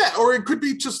 Or it could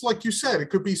be just like you said. It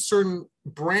could be certain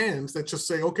brands that just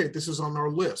say, okay, this is on our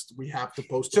list. We have to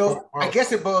post. So I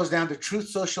guess it boils down to Truth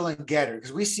Social and Getter,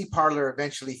 because we see Parler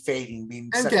eventually fading.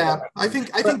 And Gab. I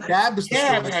think Gab is the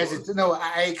Gab has it. No,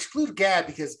 I exclude Gab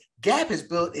because Gab has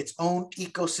built its own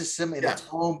ecosystem and its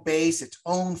own base, its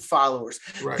own followers.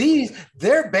 Right.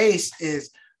 Their base is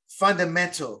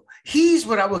fundamental. He's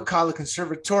what I would call a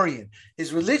conservatorian.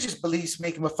 His religious beliefs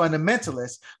make him a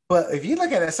fundamentalist. But if you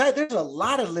look at that site, there's a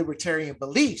lot of libertarian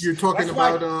beliefs. You're talking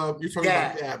about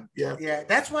Gab. Yeah.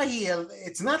 That's why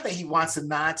it's not that he wants the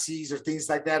Nazis or things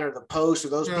like that, or the Post or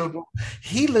those people.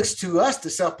 He looks to us to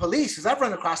self-police, because I've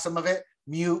run across some of it.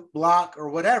 Mute, block, or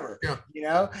whatever, you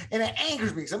know, and it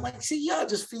angers me because I'm like, see, y'all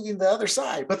just feeding the other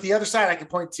side. But the other side, I can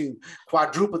point to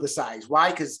quadruple the size. Why?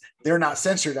 Because they're not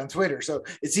censored on Twitter, so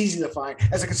it's easy to find.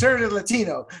 As a conservative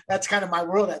Latino, that's kind of my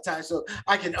world at times, so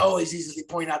I can always easily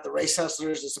point out the race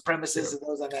hustlers, the supremacists, and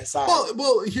those on that side.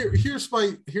 Well, here's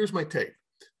my take.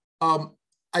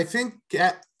 I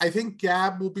think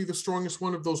Gab will be the strongest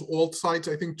one of those alt sites.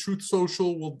 I think Truth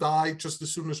Social will die just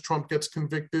as soon as Trump gets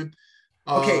convicted.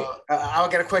 Okay, I'll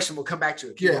get a question. We'll come back to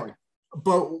it. Keep going.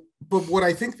 But what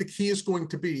I think the key is going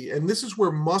to be, and this is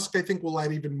where Musk, I think, will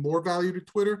add even more value to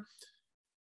Twitter.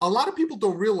 A lot of people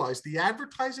don't realize the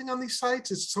advertising on these sites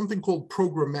is something called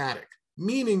programmatic,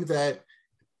 meaning that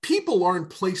people aren't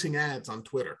placing ads on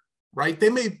Twitter, right? They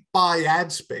may buy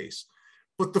ad space,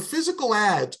 but the physical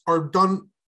ads are done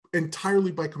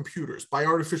entirely by computers, by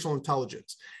artificial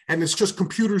intelligence, and it's just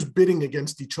computers bidding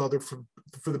against each other for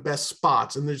the best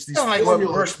spots. And there's these like what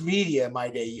Burst Media in my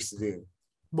day used to do.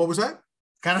 What was that?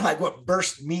 Kind of like what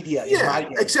Burst Media.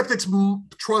 Except it's,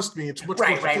 trust me, it's much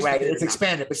right. It's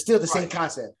expanded, but still the same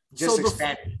concept, just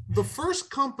expanded. The first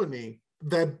company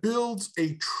that builds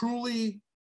a truly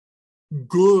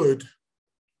good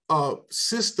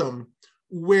system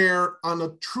where on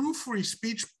a true free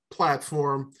speech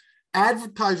platform,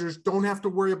 advertisers don't have to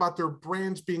worry about their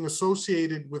brands being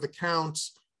associated with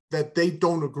accounts that they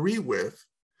don't agree with.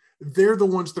 They're the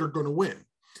ones that are going to win.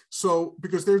 So,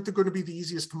 because they're going to be the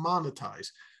easiest to monetize.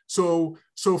 So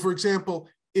for example,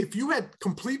 if you had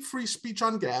complete free speech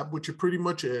on Gab, which it pretty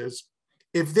much is,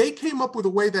 if they came up with a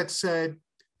way that said,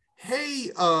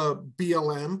 hey,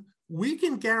 BLM, we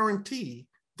can guarantee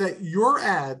that your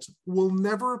ads will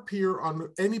never appear on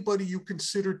anybody you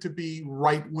consider to be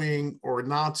right-wing or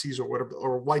Nazis or whatever,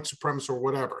 or white supremacists or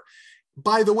whatever.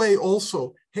 By the way,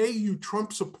 also, hey, you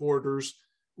Trump supporters,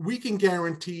 we can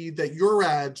guarantee that your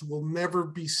ads will never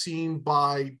be seen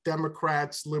by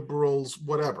Democrats, liberals,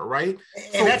 whatever, right?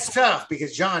 And that's tough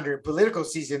because, John, during political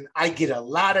season, I get a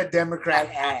lot of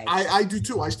Democrat ads. I do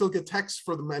too. I still get texts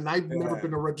for them, and I've never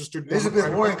been a registered Democrat.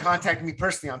 Elizabeth Warren contacted me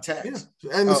personally on text.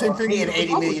 Yeah. And the same thing. Me and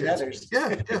 80 million others.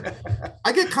 Yeah.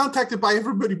 I get contacted by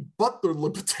everybody but the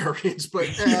libertarians, but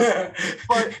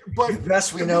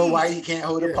thus we know why you can't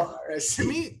hold a par. To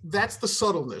me, that's the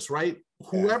subtleness, right?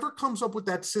 Whoever comes up with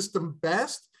that system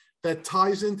best, that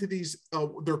ties into these,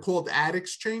 they're called ad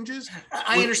exchanges.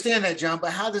 I understand that, John,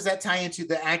 but how does that tie into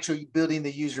the actual building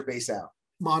the user base out?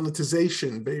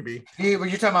 Monetization, baby. Yeah, when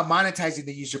you're talking about monetizing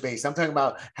the user base, I'm talking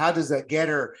about how does a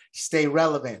getter stay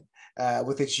relevant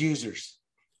with its users?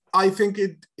 I think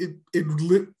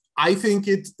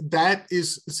that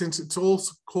is, since it's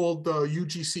also called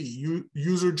UGC,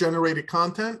 user generated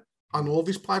content, on all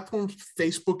these platforms,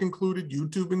 Facebook included,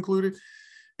 YouTube included,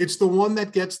 it's the one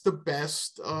that gets the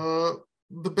best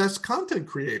content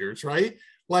creators, right?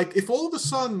 Like if all of a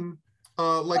sudden,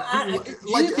 do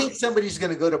you think somebody's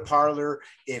going to go to Parler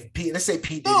if let's say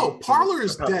Pete? No, Parler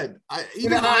is dead. I'm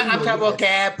talking about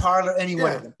Gab, Parler, any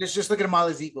one of them. Just look at them all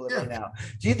as equal right now.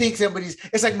 Do you think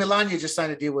it's like Melania just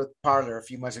signed a deal with Parler a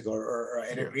few months ago, or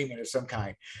an agreement of some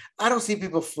kind. I don't see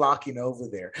people flocking over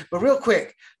there. But real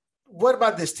quick, what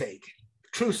about this take?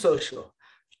 Truth Social.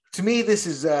 To me, this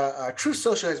is Truth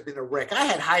Social has been a wreck. I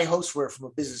had high hopes for it from a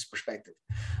business perspective.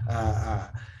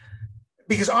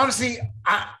 Because honestly,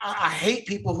 I hate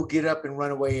people who get up and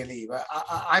run away and leave.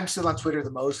 I'm still on Twitter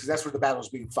the most because that's where the battle's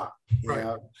being fought. You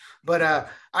know? But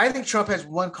I think Trump has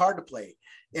one card to play.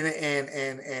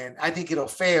 and I think it'll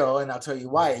fail, and I'll tell you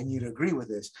why, and you'd agree with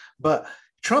this. But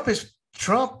Trump is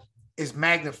it's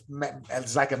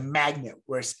like a magnet,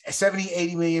 where 70,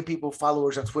 80 million people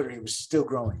followers on Twitter. He was still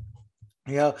growing.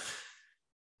 You know,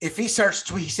 if he starts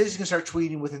he says he's gonna start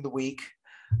tweeting within the week.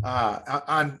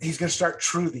 He's gonna start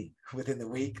truthing within the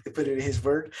week, to put it in his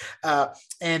word.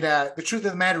 The truth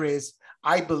of the matter is,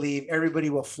 I believe everybody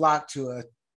will flock to a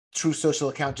True Social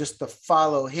account just to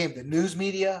follow him. The news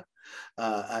media,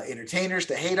 entertainers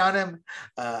to hate on him.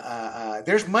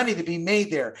 There's money to be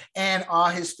made there, and all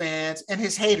his fans and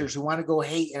his haters who want to go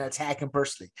hate and attack him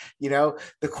personally. You know,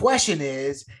 the question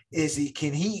is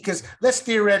can he, because let's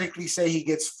theoretically say he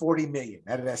gets 40 million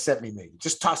out of that 70 million,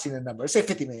 just tossing the number. Let's say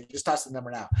 50 million, just toss the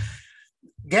number now.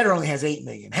 Getter only has 8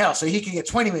 million. Hell, so he can get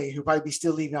 20 million, who'll probably be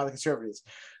still leading all the conservatives.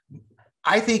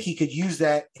 I think he could use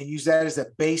that as a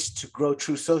base to grow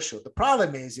True Social. The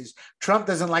problem is Trump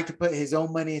doesn't like to put his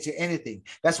own money into anything.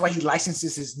 That's why he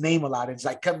licenses his name a lot. It's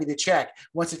like, cut me the check.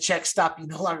 Once the check stops, you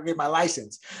no longer get my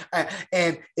license.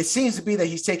 And it seems to be that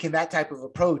he's taking that type of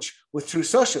approach with True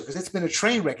Social, because it's been a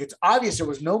train wreck. It's obvious there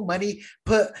was no money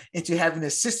put into having a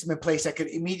system in place that could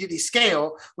immediately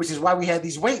scale, which is why we had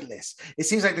these wait lists. It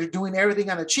seems like they're doing everything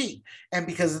on the cheap. And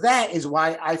because that is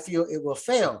why I feel it will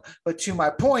fail. But to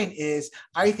my point is,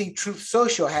 I think Truth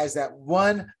Social has that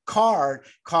one card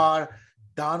called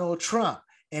Donald Trump,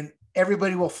 and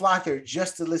everybody will flock there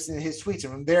just to listen to his tweets.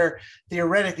 And from there,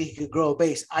 theoretically, he could grow a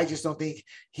base. I just don't think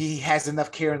he has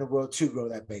enough care in the world to grow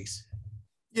that base.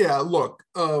 Yeah, look,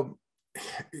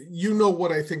 you know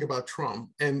what I think about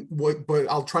Trump, but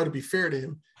I'll try to be fair to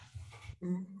him.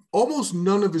 Almost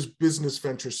none of his business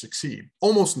ventures succeed.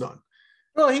 Almost none.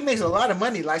 Well, he makes a lot of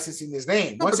money licensing his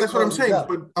name. No, but that's what I'm saying.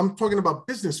 But I'm talking about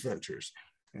business ventures.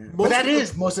 Yeah. But that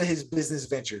is most of his business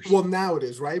ventures. Well, now it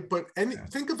is, right? But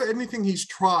think of anything he's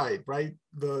tried, right?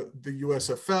 The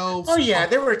USFL. Oh yeah,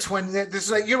 there were 20. This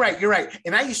is like you're right.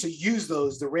 And I used to use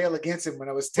those to rail against him when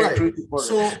I was Ted Cruz reporter.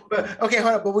 So, but okay,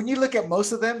 hold on. But when you look at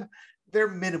most of them, they're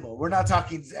minimal. We're not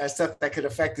talking stuff that could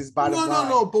affect his bottom line.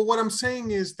 No. But what I'm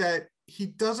saying is that he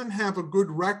doesn't have a good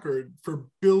record for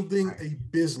building a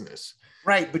business.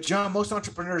 Right, but John, most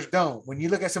entrepreneurs don't. When you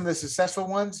look at some of the successful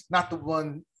ones, not the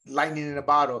one lightning in a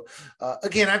bottle.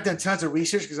 Again, I've done tons of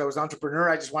research because I was an entrepreneur.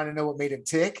 I just want to know what made him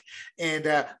tick.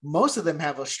 And most of them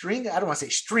have a string. I don't want to say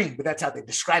string, but that's how they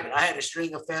describe it. I had a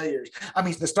string of failures. I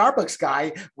mean, the Starbucks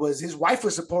guy his wife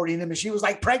was supporting him, and she was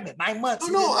like pregnant 9 months.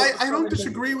 No, I don't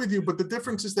disagree with you, but the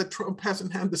difference is that Trump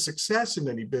hasn't had the success in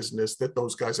any business that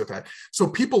those guys have had. So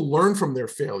people learn from their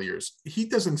failures. He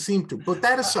doesn't seem to. But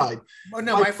that aside.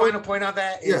 My final point on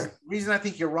that is the reason I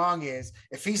think you're wrong is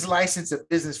if he's licensed a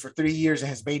business for 3 years and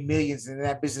has made millions and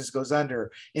that business goes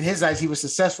under, in his eyes, he was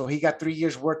successful. He got 3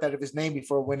 years worth out of his name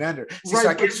before it went under. See, right, so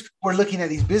I guess we're looking at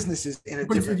these businesses in a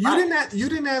different light. You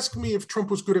didn't ask me if Trump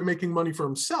was good at making money for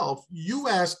himself. You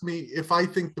asked me if I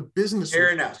think the business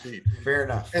will succeed. Fair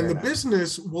enough. And the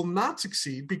business will not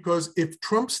succeed because if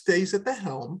Trump stays at the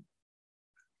helm,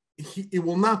 it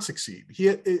will not succeed.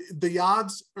 The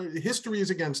odds, history is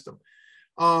against him.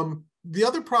 The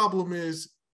other problem is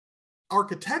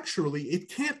architecturally, it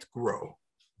can't grow.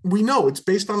 We know it's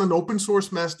based on an open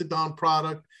source Mastodon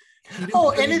product.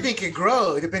 Anything can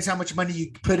grow. It depends how much money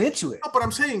you put into it. No, but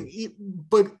I'm saying,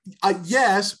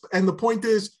 yes. And the point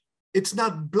is, it's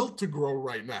not built to grow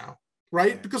right now,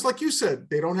 right? Yeah. Because, like you said,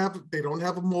 they don't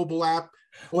have a mobile app.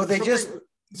 Well, they just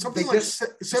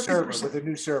server with a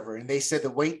new server, and they said the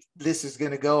wait list is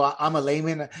going to go. I'm a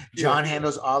layman. John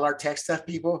handles all our tech stuff,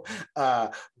 people.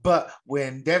 But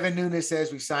when Devin Nunes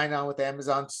says we signed on with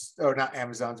Amazon's, or not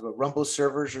Amazon's, but Rumble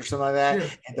servers or something like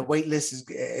that, and the wait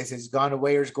list is gone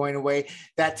away or is going away,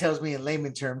 that tells me in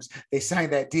layman terms they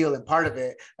signed that deal. And part of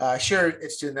it, sure,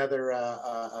 it's to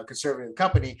another conservative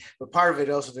company, but part of it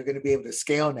also they're going to be able to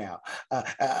scale now.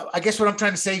 I guess what I'm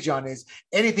trying to say, John, is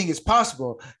anything is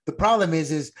possible. The problem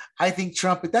is I think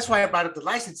Trump. That's why I brought up the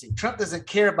licensing. Trump doesn't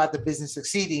care about the business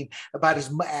succeeding, about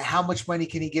how much money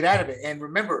can he get out of it. And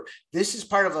remember, this is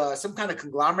part of some kind of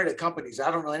conglomerate of companies. I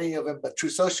don't know any of them, but True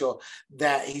Social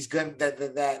that he's going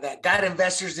that got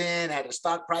investors in, had a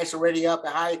stock price already up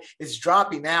and high. It's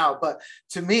dropping now, but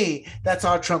to me, that's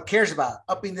all Trump cares about: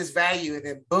 upping this value and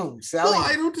then boom, selling. No,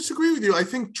 I don't disagree with you. I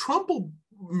think Trump will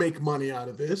make money out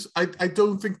of this. I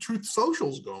don't think Truth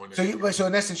Social's going. So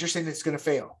in essence, you're saying it's going to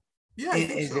fail. Yeah, I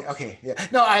think Is so. it okay? Yeah.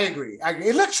 No, I agree. I agree.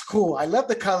 It looks cool. I love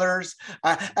the colors.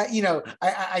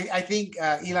 I think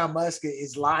Elon Musk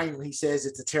is lying when he says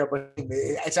it's a terrible name.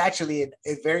 It's actually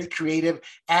a very creative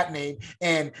app name,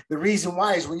 and the reason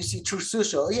why is when you see True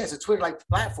Social. Oh, yeah, it's a Twitter-like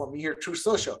platform. You hear True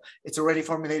Social. It's already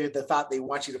formulated the thought they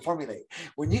want you to formulate.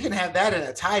 When you can have that in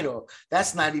a title,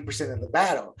 that's 90% of the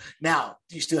battle. Now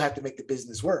you still have to make the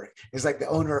business work. It's like the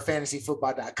owner of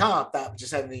FantasyFootball.com thought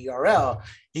just having the URL,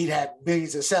 he'd have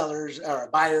millions of sellers or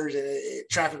buyers and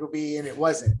traffic would be, and it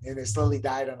wasn't, and it slowly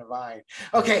died on the vine.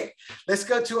 Okay, let's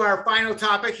go to our final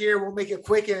topic here. We'll make it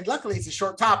quick, and luckily it's a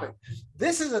short topic.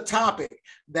 This is a topic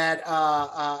that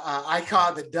I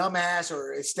call the dumbass,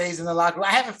 or it stays in the locker room.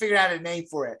 I haven't figured out a name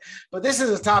for it, but this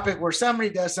is a topic where somebody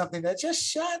does something that just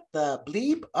shut the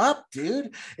bleep up,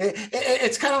 dude.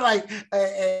 It's kind of like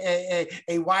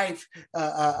a wife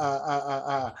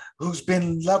who's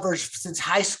been lovers since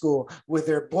high school with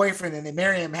their boyfriend, and they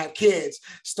marry him, have kids,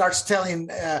 starts telling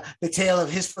the tale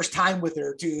of his first time with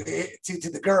her to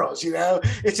the girls.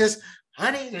 It's just,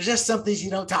 honey, there's just some things you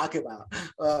don't talk about.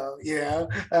 So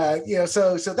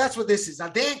that's what this is. Now,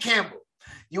 Dan Campbell,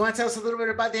 you want to tell us a little bit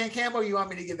about Dan Campbell, or you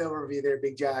want me to give the overview there,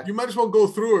 Big John? You might as well go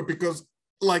through it, because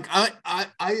like I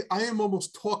am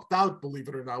almost talked out, believe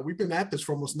it or not. We've been at this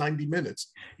for almost 90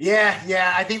 minutes.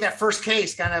 Yeah. I think that first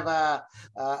case kind of I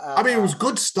mean, it was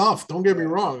good stuff. Don't get me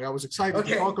wrong. I was excited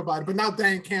to talk about it, but now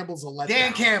Dan Campbell's a letdown.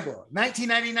 Dan Campbell,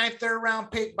 1999 third round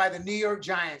pick by the New York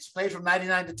Giants, played from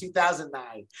 99 to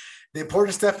 2009. The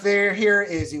important stuff here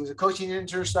is he was a coaching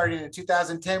intern starting in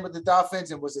 2010 with the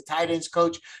Dolphins and was a tight ends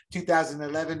coach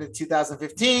 2011 to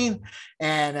 2015.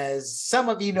 And as some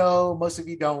of you know, most of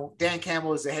you don't, Dan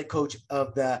Campbell is the head coach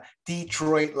of the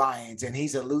Detroit Lions, and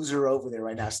he's a loser over there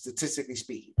right now, statistically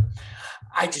speaking.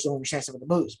 I just don't understand some of the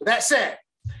moves. But that said,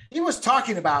 he was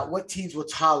talking about what teams will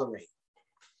tolerate.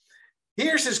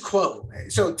 Here's his quote.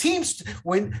 So teams,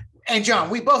 and John,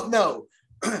 we both know,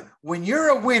 when you're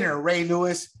a winner, Ray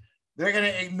Lewis, they're going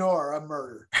to ignore a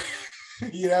murder.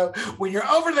 When you're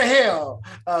over the hill,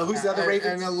 who's the other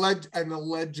Ravens? An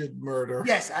alleged murder.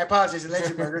 Yes, I apologize,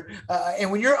 alleged murder.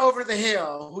 And when you're over the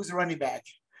hill, who's the running back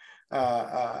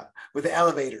with the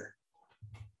elevator?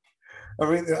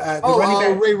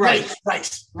 Ray Rice.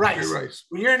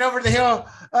 When you're an over the hill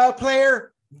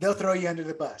player, they'll throw you under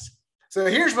the bus. So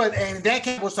here's what, and Dan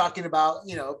Campbell was talking about,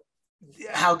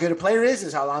 how good a player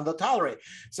is how long they'll tolerate.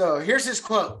 So here's his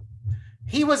quote.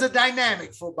 He was a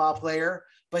dynamic football player,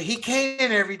 but he came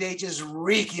in every day just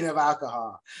reeking of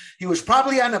alcohol. He was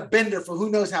probably on a bender for who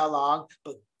knows how long,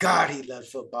 but God, he loved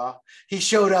football. He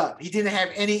showed up. He didn't have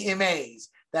any MAs.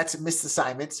 That's missed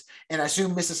assignments. And I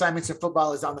assume missed assignments in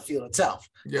football is on the field itself,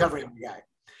 covering the guy.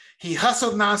 He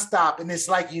hustled nonstop. And it's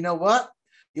like, you know what?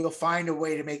 You'll find a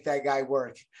way to make that guy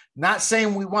work. Not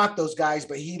saying we want those guys,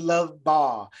 but he loved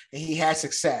ball and he had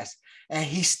success. And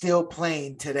he's still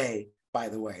playing today, by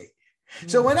the way.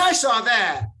 So when I saw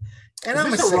that, and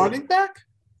I'm a running back?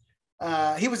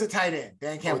 He was a tight end.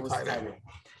 Dan Campbell was a tight end.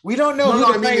 We don't know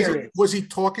who the player is. Was he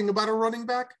talking about a running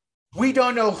back? We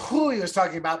don't know who he was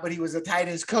talking about, but he was a tight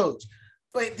ends coach.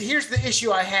 But here's the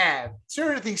issue I have.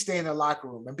 Certain things stay in the locker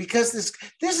room. And because this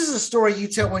is a story you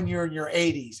tell when you're in your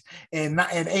 80s, and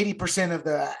 80% of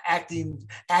the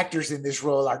actors in this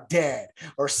role are dead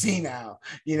or senile.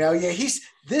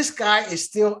 This guy is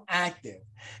still active.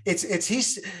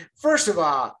 He's first of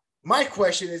all, my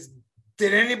question is,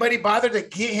 did anybody bother to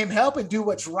get him help and do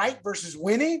what's right versus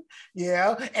winning?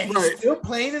 And he's still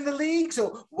playing in the league.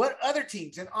 So what other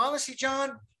teams? And honestly,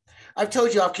 John, I've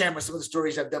told you off camera some of the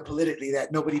stories I've done politically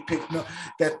that nobody picked,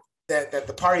 that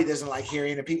the party doesn't like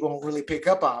hearing and people don't really pick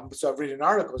up on. So I've written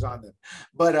articles on them.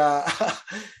 But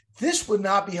this would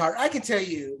not be hard. I can tell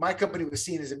you, my company was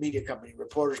seen as a media company.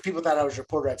 Reporters, people thought I was a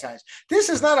reporter at times. This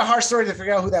is not a hard story to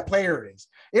figure out who that player is.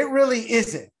 It really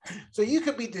isn't. So you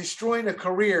could be destroying a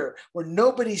career where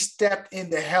nobody stepped in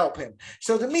to help him.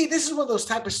 So to me, this is one of those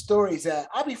type of stories that,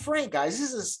 I'll be frank, guys,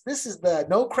 this is the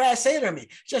no crass sailor to me.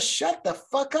 Just shut the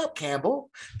fuck up, Campbell.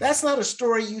 That's not a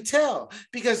story you tell,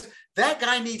 because that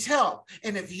guy needs help.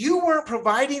 And if you weren't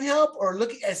providing help or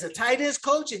looking as a tight ends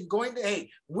coach and going to, hey,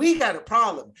 we got a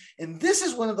problem. And this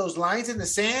is one of those lines in the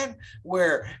sand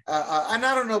where, and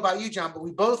I don't know about you, John, but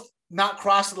we both not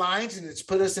cross lines, and it's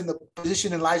put us in the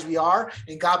position in lives we are.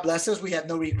 And God bless us, we have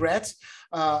no regrets.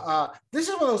 This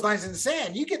is one of those lines in the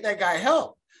sand. You get that guy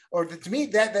help. Or to me,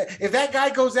 that if that guy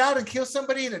goes out and kills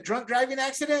somebody in a drunk driving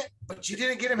accident, but you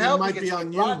didn't get him help, it might be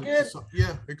on you.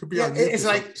 Yeah, it could be on you. It's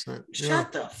like,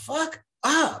 shut the fuck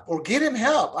up or get him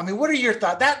help. I mean, what are your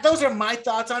thoughts? Those are my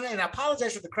thoughts on it, and I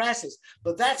apologize for the crassness,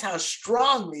 but that's how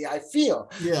strongly I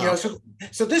feel. Yeah.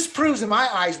 So this proves in my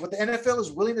eyes what the NFL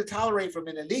is willing to tolerate from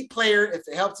an elite player if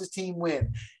it helps his team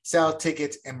win, sell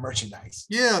tickets and merchandise.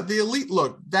 Yeah, the elite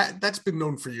look, that's been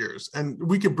known for years, and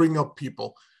we could bring up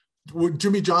people. What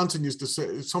Jimmy Johnson used to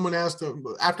say, someone asked him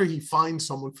after he fined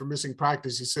someone for missing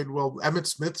practice, he said, well, Emmitt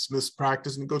Smith's missed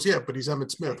practice. And he goes, yeah, but he's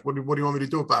Emmitt Smith. What do you want me to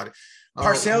do about it?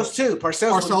 Parcells too.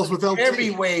 Parcells with LT.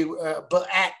 Every way, but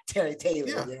at Terry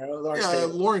Taylor,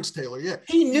 Lawrence Taylor. Yeah.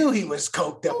 He knew he was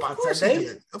coked up on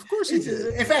Sunday. Of course he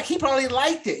did. In fact, he probably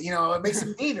liked it. It makes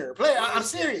him meaner. I'm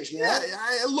serious.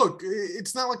 Look,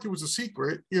 it's not like it was a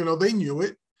secret. They knew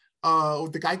it.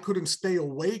 The guy couldn't stay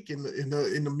awake in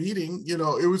the meeting.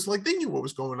 It was like they knew what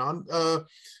was going on.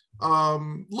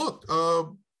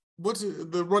 What's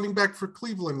the running back for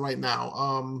Cleveland right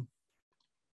now?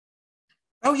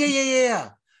 Oh yeah.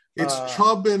 It's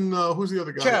Chubb and who's the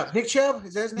other guy? Chubb, Nick Chubb.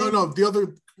 Is that his name? No, the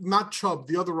other, not Chubb,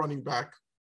 the other running back.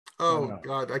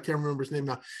 God, I can't remember his name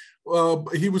now.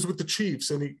 He was with the Chiefs,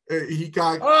 and he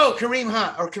got Kareem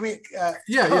Hunt or Kareem.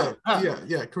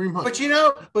 Kareem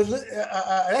Hunt. But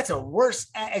that's a worse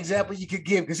example you could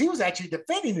give because he was actually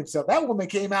defending himself. That woman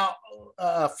came out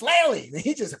flailing.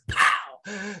 He just pow.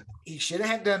 He shouldn't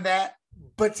have done that.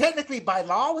 But technically, by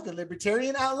law, with the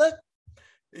libertarian outlook,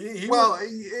 I'm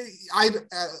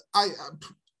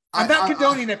not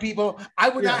condoning it, people. I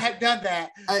would not have done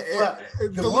that.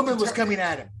 The woman was coming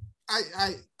at him.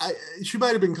 She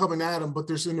might have been coming at him, but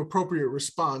there's an appropriate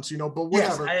response, but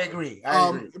whatever. Yes, I agree.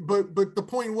 But the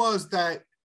point was that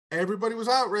everybody was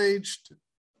outraged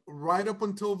right up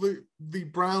until the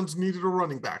Browns needed a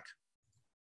running back.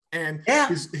 And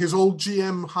his old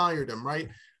GM hired him, right?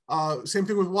 Same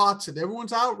thing with Watson.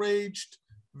 Everyone's outraged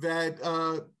that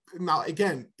now,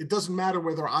 again, it doesn't matter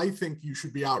whether I think you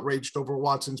should be outraged over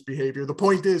Watson's behavior. The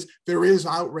point is there is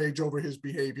outrage over his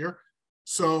behavior.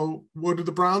 So what did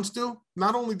the Browns do?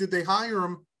 Not only did they hire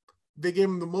him, they gave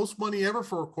him the most money ever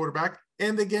for a quarterback,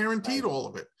 and they guaranteed all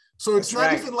of it. So it's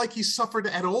not even like he suffered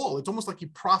at all. It's almost like he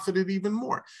profited even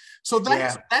more. So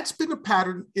that's been a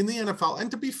pattern in the NFL.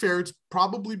 And to be fair, it's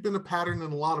probably been a pattern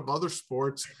in a lot of other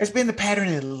sports. It's been the pattern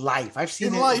in life. I've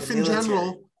seen in life in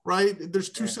general. Right?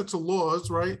 There's two sets of laws,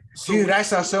 right? So dude, I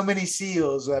saw so many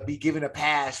SEALs be given a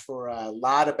pass for a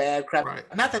lot of bad crap. Right.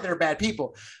 Not that they're bad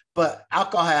people, but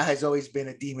alcohol has always been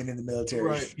a demon in the military.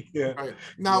 Right. Right.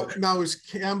 Now is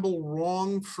Campbell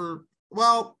wrong for?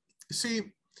 Well,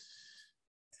 see,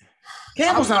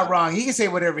 Campbell's not wrong. He can say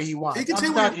whatever he wants. He can say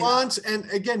what he wants, and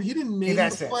again, he didn't name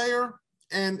the player.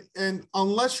 And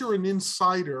unless you're an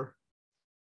insider,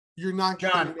 you're not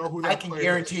going to know who that player is. I can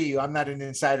guarantee you I'm not an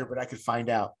insider, but I could find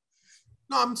out.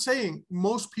 No, I'm saying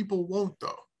most people won't,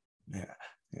 though. Yeah.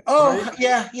 Oh, right?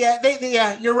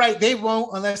 Yeah. You're right. They won't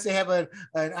unless they have an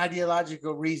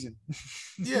ideological reason.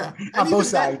 Yeah. On both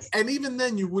sides. And even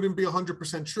then, you wouldn't be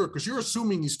 100% sure because you're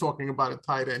assuming he's talking about a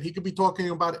tight end. He could be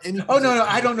talking about any. Oh, no.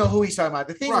 I don't know who he's talking about.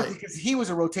 The thing is because he was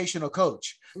a rotational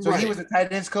coach. So he was a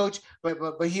tight ends coach,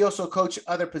 but he also coached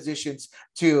other positions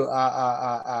too.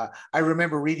 I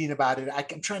remember reading about it.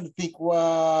 I'm trying to think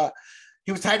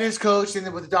he was tight ends coach, and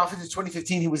then with the Dolphins in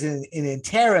 2015, he was an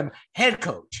interim head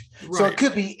coach. Right. So it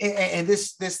could be, and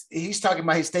this he's talking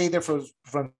about he stayed there from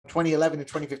 2011 to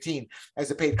 2015 as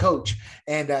a paid coach,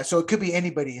 and so it could be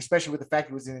anybody, especially with the fact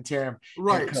he was an interim.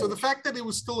 Right. So the fact that it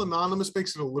was still anonymous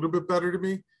makes it a little bit better to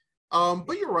me.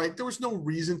 But you're right. There was no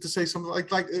reason to say something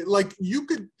like you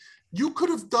could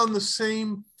have done the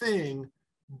same thing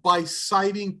by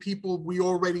citing people we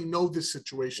already know this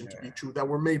situation to be true that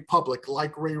were made public,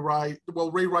 like Ray Rice. Well,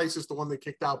 Ray Rice is the one they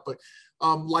kicked out, but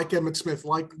like Emmitt Smith,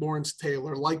 like Lawrence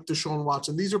Taylor, like Deshaun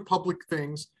Watson. These are public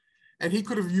things, and he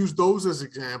could have used those as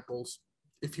examples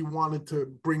if he wanted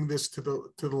to bring this to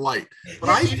the light. But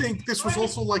I think this was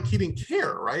also like he didn't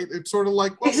care, right? It's sort of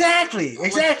like exactly.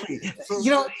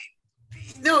 So,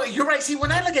 no, you're right. See,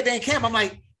 when I look at Dan Campbell, I'm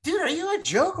like, dude, are you a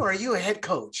joke or are you a head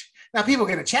coach? Now, people are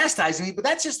going to chastise me, but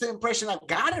that's just the impression I've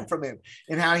gotten from him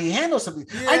and how he handles something.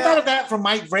 Yeah. I thought of that from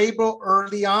Mike Vrabel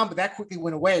early on, but that quickly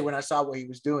went away when I saw what he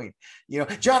was doing.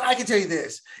 John, I can tell you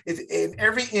this. In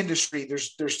every industry,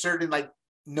 there's certain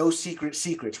no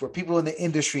secrets where people in the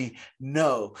industry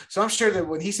know. So I'm sure that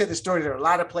when he said the story, there are a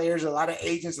lot of players, a lot of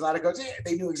agents, a lot of coaches.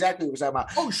 They knew exactly what he was talking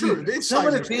about. Oh, sure. Some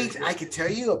of the things I can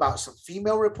tell you about some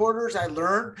female reporters I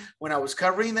learned when I was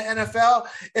covering the NFL,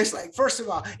 it's like, first of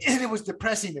all, and it was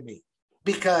depressing to me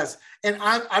because, and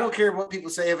I don't care what people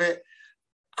say of it,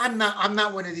 I'm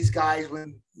not one of these guys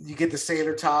when you get the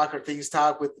sailor talk or things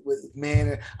talk with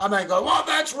men. I'm not going, well,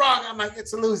 that's wrong. I'm like,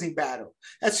 it's a losing battle.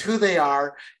 That's who they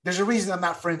are. There's a reason I'm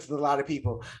not friends with a lot of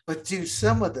people. But dude,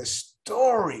 some of the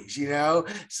stories,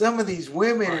 some of these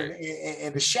women Right.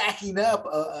 and the shacking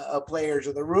up players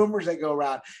or the rumors that go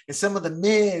around, and some of the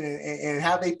men and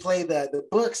how they play the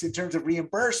books in terms of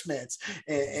reimbursements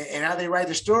and how they write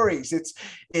the stories.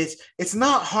 It's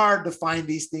not hard to find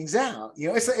these things out.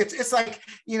 It's like,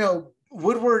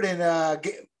 Woodward and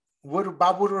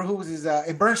Bob Woodward, who was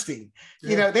in Bernstein,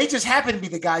 they just happen to be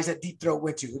the guys that Deep Throat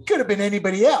went to. It could have been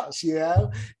anybody else.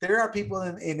 There are people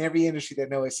in every industry that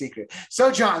know a secret.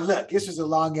 So, John, look, this was a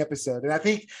long episode, and I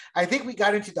think we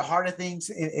got into the heart of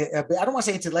things. I don't want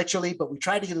to say intellectually, but we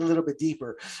tried to get a little bit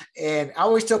deeper. And I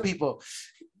always tell people,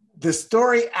 the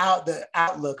story the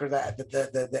outlook or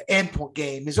the end point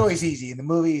game is always easy. In the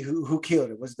movie, who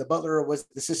killed it? Was it the butler or was it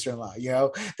the sister-in-law?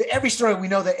 Every story, we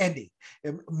know the ending,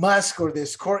 Musk or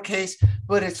this court case,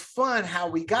 but it's fun how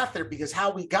we got there, because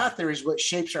how we got there is what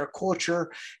shapes our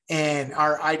culture and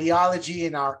our ideology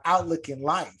and our outlook in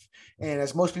life. And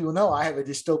as most people know, I have a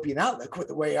dystopian outlook with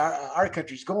the way our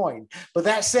country's going. But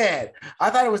that said, I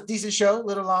thought it was a decent show, a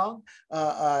little long.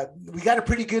 We got a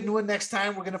pretty good one next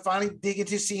time. We're going to finally dig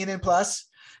into CNN Plus.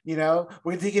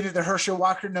 We're digging into the Herschel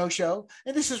Walker no-show.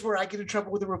 And this is where I get in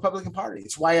trouble with the Republican Party.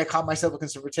 It's why I call myself a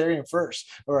conservatarian first,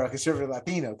 or a conservative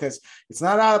Latino, because it's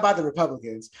not all about the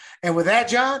Republicans. And with that,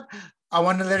 John, I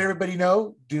want to let everybody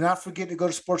know, do not forget to go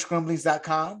to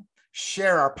sportsgrumblings.com,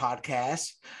 share our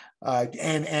podcast,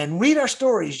 and read our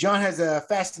stories. John has a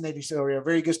fascinating story, a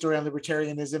very good story on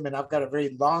libertarianism, and I've got a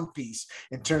very long piece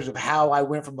in terms of how I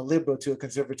went from a liberal to a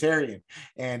conservatarian.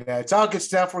 And it's all good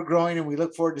stuff. We're growing, and we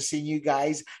look forward to seeing you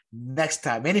guys next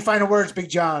time. Any final words, Big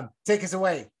John? Take us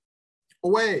away.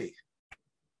 Away.